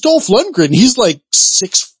 Whereas Dolph Lundgren, he's 6'4",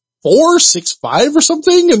 6'5" or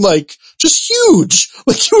something, and just huge.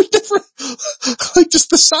 You would never, just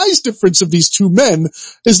the size difference of these two men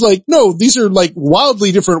is no, these are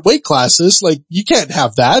wildly different weight classes. You can't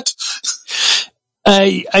have that.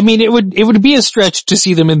 I mean, it would be a stretch to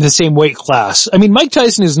see them in the same weight class. I mean, Mike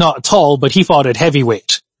Tyson is not tall, but he fought at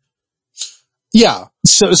heavyweight. Yeah.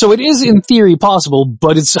 So it is in theory possible,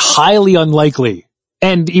 but it's highly unlikely.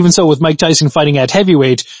 And even so, with Mike Tyson fighting at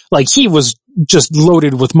heavyweight, like, he was just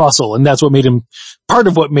loaded with muscle, and that's what made him, part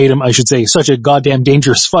of what made him, I should say, such a goddamn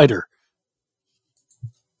dangerous fighter.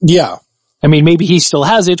 Yeah. I mean, maybe he still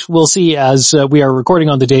has it. We'll see as we are recording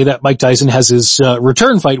on the day that Mike Tyson has his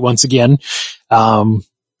return fight once again,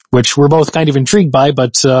 which we're both kind of intrigued by,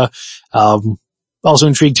 but also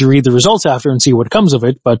intrigued to read the results after and see what comes of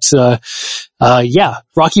it. But yeah,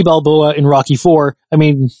 Rocky Balboa in Rocky IV. I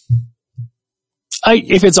mean,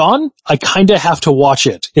 if it's on, I kind of have to watch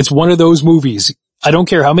it. It's one of those movies. I don't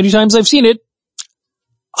care how many times I've seen it.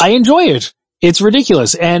 I enjoy it. It's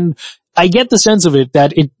ridiculous. And I get the sense of it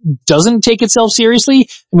that it doesn't take itself seriously.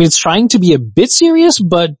 I mean, it's trying to be a bit serious,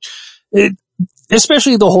 but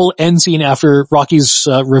especially the whole end scene after Rocky's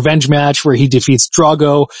revenge match where he defeats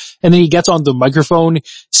Drago, and then he gets on the microphone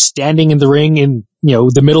standing in the ring in,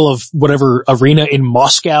 the middle of whatever arena in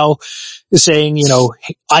Moscow, saying,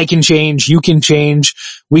 I can change, you can change,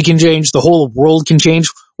 we can change, the whole world can change,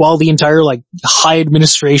 while the entire, high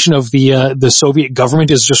administration of the Soviet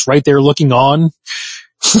government is just right there looking on.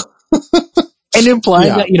 And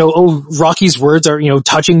implying that, Rocky's words are,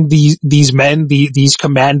 touching these men, these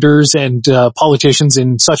commanders and politicians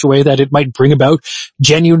in such a way that it might bring about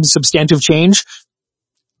genuine substantive change.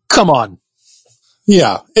 Come on.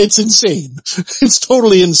 Yeah, it's insane. It's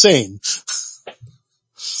totally insane.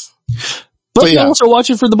 But you also watch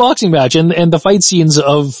it for the boxing match and the fight scenes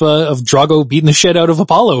of Drago beating the shit out of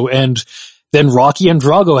Apollo, and then Rocky and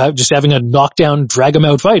Drago having a knockdown, drag him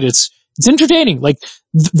out fight. It's entertaining.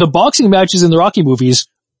 The boxing matches in the Rocky movies,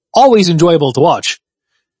 always enjoyable to watch.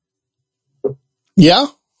 Yeah.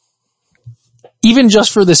 Even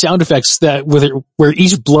just for the sound effects where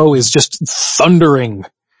each blow is just thundering.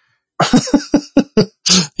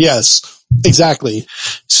 Yes, exactly.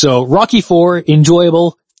 So Rocky IV,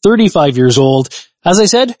 enjoyable, 35 years old. As I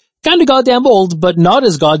said, kind of goddamn old, but not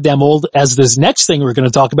as goddamn old as this next thing we're going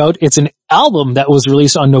to talk about. It's an album that was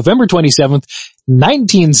released on November 27th,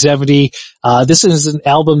 1970. This is an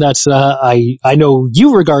album that's, I know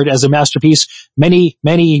you regard as a masterpiece. Many,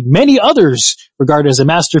 many, many others regard as a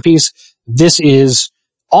masterpiece. This is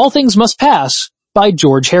All Things Must Pass by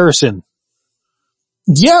George Harrison.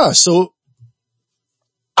 Yeah, so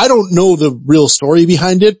I don't know the real story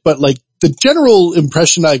behind it, but the general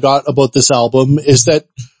impression I got about this album is that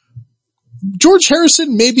George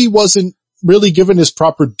Harrison maybe wasn't really given his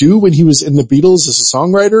proper due when he was in the Beatles as a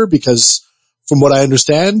songwriter, because from what I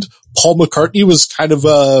understand, Paul McCartney was kind of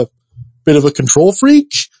a bit of a control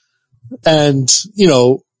freak. And,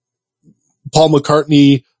 Paul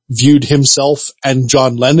McCartney viewed himself and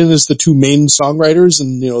John Lennon as the two main songwriters,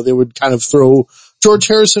 and, they would kind of throw George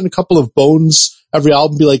Harrison a couple of bones every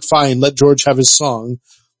album, be like, fine, let George have his song.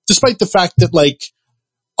 Despite the fact that,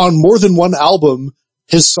 on more than one album,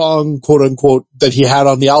 his song, quote unquote, that he had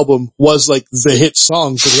on the album was the hit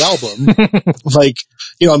song for the album.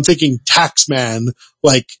 I'm thinking Taxman,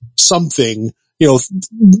 something,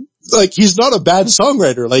 he's not a bad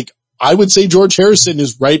songwriter. I would say George Harrison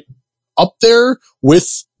is right up there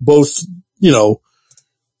with both, the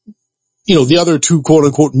other two quote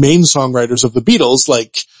unquote main songwriters of the Beatles.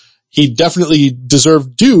 He definitely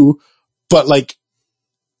deserved due, but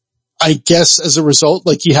I guess as a result,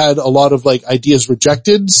 he had a lot of ideas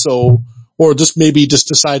rejected, so, or just maybe just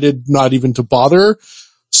decided not even to bother.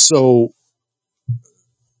 So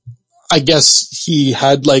I guess he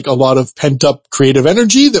had a lot of pent up creative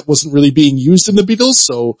energy that wasn't really being used in the Beatles.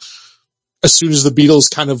 So as soon as the Beatles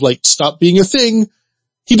kind of stopped being a thing,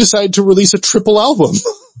 he decided to release a triple album,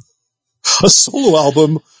 a solo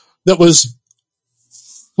album that was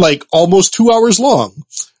almost 2 hours long,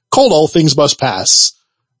 called All Things Must Pass.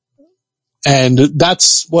 And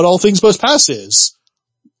that's what All Things Must Pass is.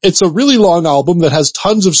 It's a really long album that has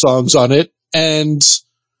tons of songs on it, and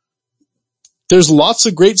there's lots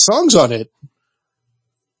of great songs on it.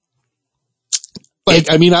 It's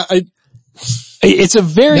a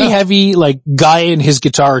very heavy, guy and his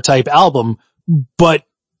guitar type album, but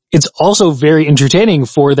it's also very entertaining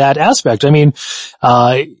for that aspect. I mean,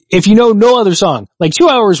 if you know no other song, 2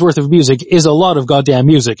 hours worth of music is a lot of goddamn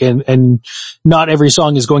music, and not every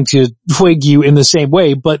song is going to twig you in the same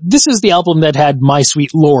way, but this is the album that had My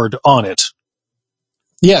Sweet Lord on it.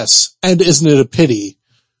 Yes, and isn't it a pity?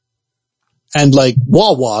 And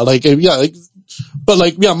Wah Wah,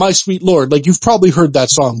 My Sweet Lord, you've probably heard that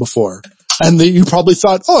song before. And you probably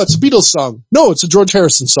thought, oh, it's a Beatles song. No, it's a George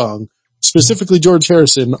Harrison song. Specifically George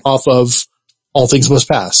Harrison off of All Things Must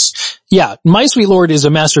Pass. Yeah, My Sweet Lord is a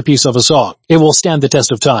masterpiece of a song. It will stand the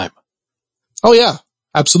test of time. Oh yeah,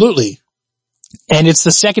 absolutely. And it's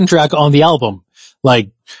the second track on the album.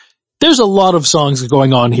 Like, there's a lot of songs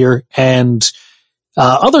going on here, and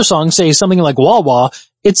other songs, say something like Wah Wah,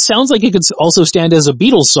 it sounds like it could also stand as a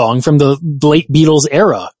Beatles song from the late Beatles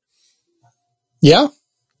era. Yeah.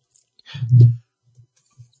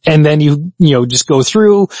 And then you just go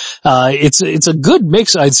through, it's a good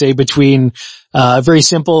mix, I'd say, between, very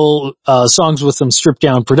simple, songs with some stripped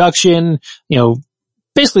down production,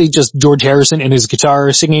 basically just George Harrison and his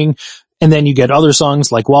guitar singing. And then you get other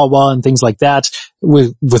songs like Wah Wah and things like that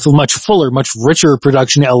with much fuller, much richer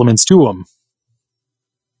production elements to them.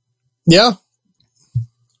 Yeah.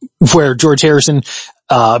 Where George Harrison,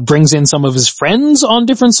 brings in some of his friends on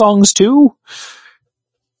different songs too.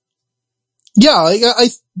 Yeah, I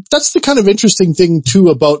that's the kind of interesting thing too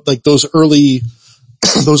about like those early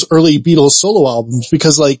Beatles solo albums,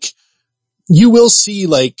 because like you will see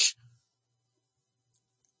like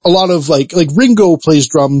a lot of like Ringo plays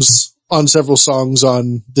drums on several songs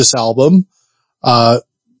on this album.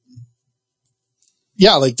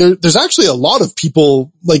 Yeah, like there's actually a lot of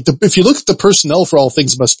people, like if you look at the personnel for All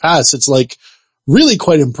Things Must Pass, it's like really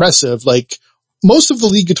quite impressive. Like most of the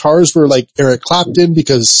lead guitars were like Eric Clapton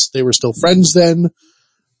because they were still friends then.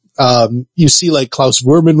 You see like Klaus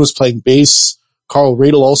Wurman was playing bass, Carl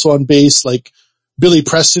Radle also on bass, like Billy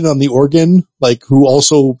Preston on the organ, like who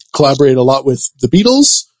also collaborated a lot with the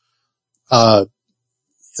Beatles.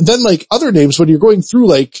 And then like other names when you're going through,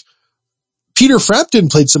 like Peter Frampton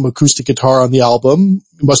played some acoustic guitar on the album.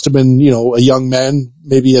 He must have been, a young man,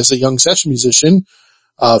 maybe as a young session musician.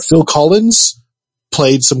 Phil Collins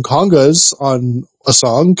played some congas on a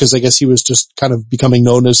song, because I guess he was just kind of becoming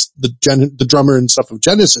known as the drummer and stuff of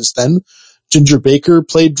Genesis then. Ginger Baker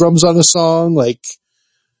played drums on a song. Like,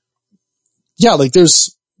 yeah, like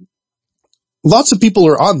there's lots of people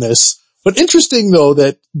are on this. But interesting though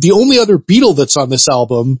that the only other Beatle that's on this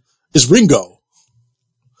album is Ringo.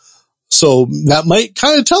 So that might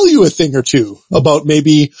kind of tell you a thing or two about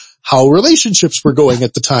maybe how relationships were going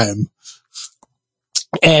at the time.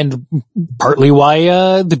 And partly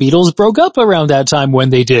why, the Beatles broke up around that time when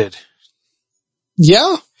they did.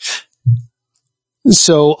 Yeah.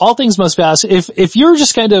 So All Things Must Pass, if you're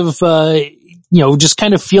just kind of, just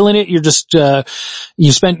kind of feeling it, you're just,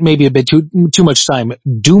 you spent maybe a bit too much time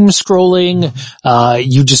doom scrolling,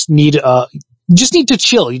 you just need to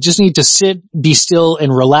chill. You just need to sit, be still,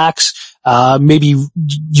 and relax. Maybe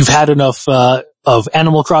you've had enough, of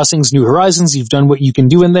Animal Crossing's New Horizons. You've done what you can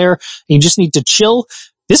do in there, and you just need to chill.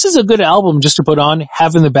 This is a good album just to put on,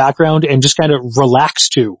 have in the background, and just kind of relax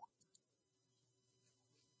to.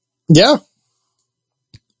 Yeah.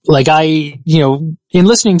 Like in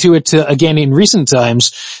listening to it again in recent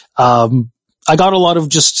times, I got a lot of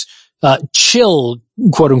just, chill,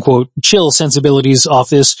 quote unquote, chill sensibilities off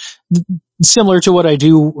this, similar to what I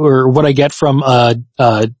do or what I get from,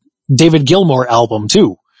 David Gilmour album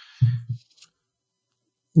too.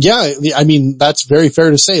 Yeah, I mean, that's very fair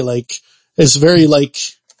to say. Like, it's very like,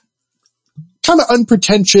 kind of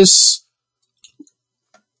unpretentious,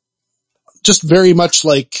 just very much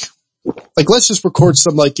like let's just record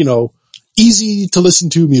some like, easy to listen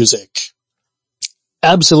to music.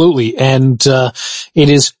 Absolutely. And, it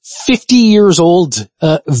is 50 years old,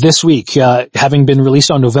 this week, having been released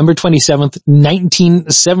on November 27th,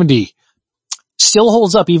 1970. Still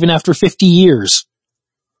holds up even after 50 years.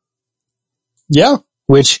 Yeah.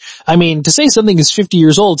 Which, I mean, to say something is 50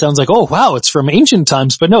 years old sounds like, oh wow, it's from ancient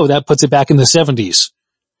times, but no, that puts it back in the 70s.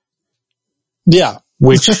 Yeah.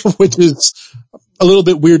 Which is a little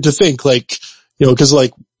bit weird to think, like, cause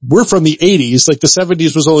like, we're from the 80s, like the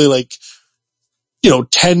 70s was only like,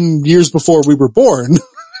 10 years before we were born.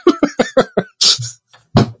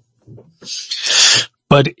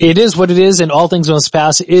 But it is what it is, and All Things Must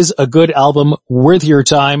Pass is a good album, worth your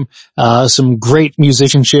time. Some great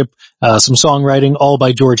musicianship, some songwriting, all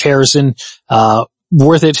by George Harrison.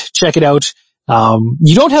 Worth it. Check it out.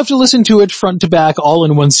 You don't have to listen to it front to back all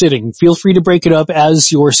in one sitting. Feel free to break it up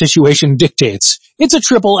as your situation dictates. It's a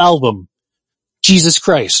triple album. Jesus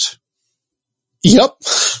Christ. Yep.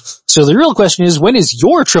 So the real question is, when is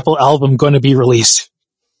your triple album going to be released?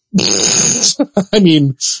 I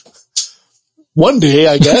mean, one day,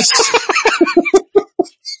 I guess.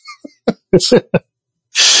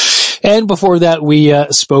 And before that, we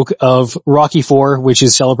spoke of Rocky IV, which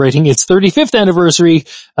is celebrating its 35th anniversary,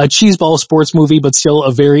 a cheeseball sports movie, but still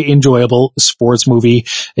a very enjoyable sports movie.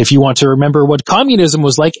 If you want to remember what communism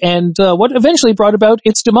was like and what eventually brought about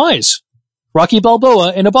its demise. Rocky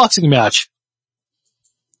Balboa in a boxing match.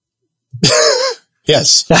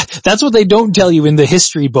 Yes. That's what they don't tell you in the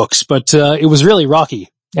history books, but it was really Rocky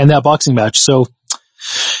and that boxing match. So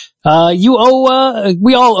we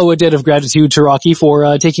all owe a debt of gratitude to Rocky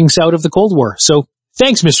for taking us out of the Cold War. So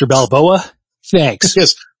thanks, Mr. Balboa. Thanks.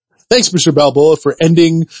 Yes. Thanks, Mr. Balboa, for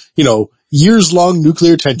ending, years-long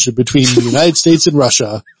nuclear tension between the United States and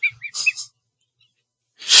Russia.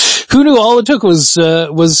 Who knew all it took was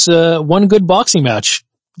one good boxing match,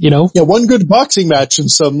 Yeah, one good boxing match and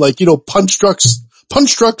some, punch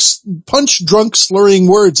drunk slurring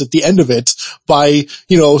words at the end of it by,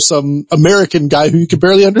 some American guy who you could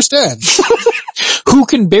barely understand. Who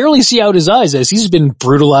can barely see out his eyes as he's been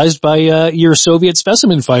brutalized by your Soviet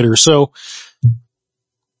specimen fighter. So,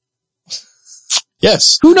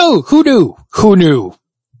 yes. Who knew?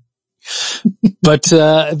 But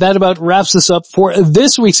that about wraps us up for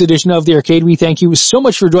this week's edition of The Arcade. We thank you so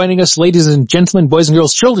much for joining us, ladies and gentlemen, boys and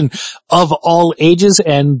girls, children of all ages,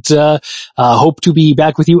 and hope to be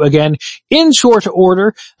back with you again in short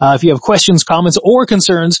order. If you have questions, comments, or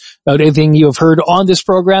concerns about anything you have heard on this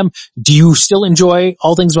program, do you still enjoy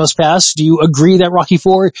All Things Must Pass? Do you agree that Rocky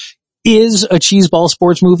IV is a cheeseball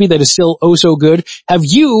sports movie that is still oh so good? Have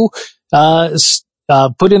you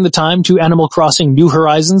put in the time to Animal Crossing New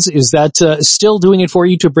Horizons? Is that still doing it for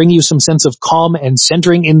you to bring you some sense of calm and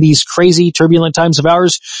centering in these crazy, turbulent times of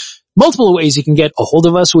ours? Multiple ways you can get a hold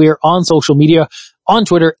of us. We are on social media, on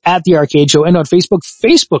Twitter at The Arcade Show, and on Facebook,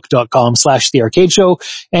 facebook.com/The Arcade Show.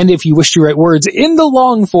 And if you wish to write words in the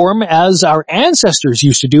long form, as our ancestors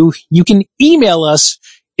used to do, you can email us,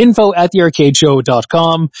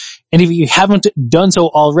 info@thearcadeshow.com. And if you haven't done so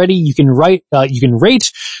already, you can rate,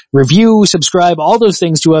 review, subscribe, all those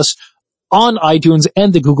things to us on iTunes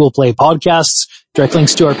and the Google Play podcasts. Direct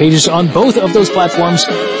links to our pages on both of those platforms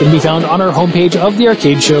can be found on our homepage of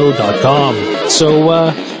thearcadeshow.com.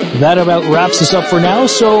 So, that about wraps us up for now.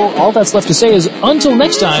 So all that's left to say is until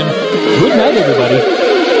next time, good night, everybody.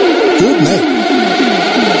 Good night.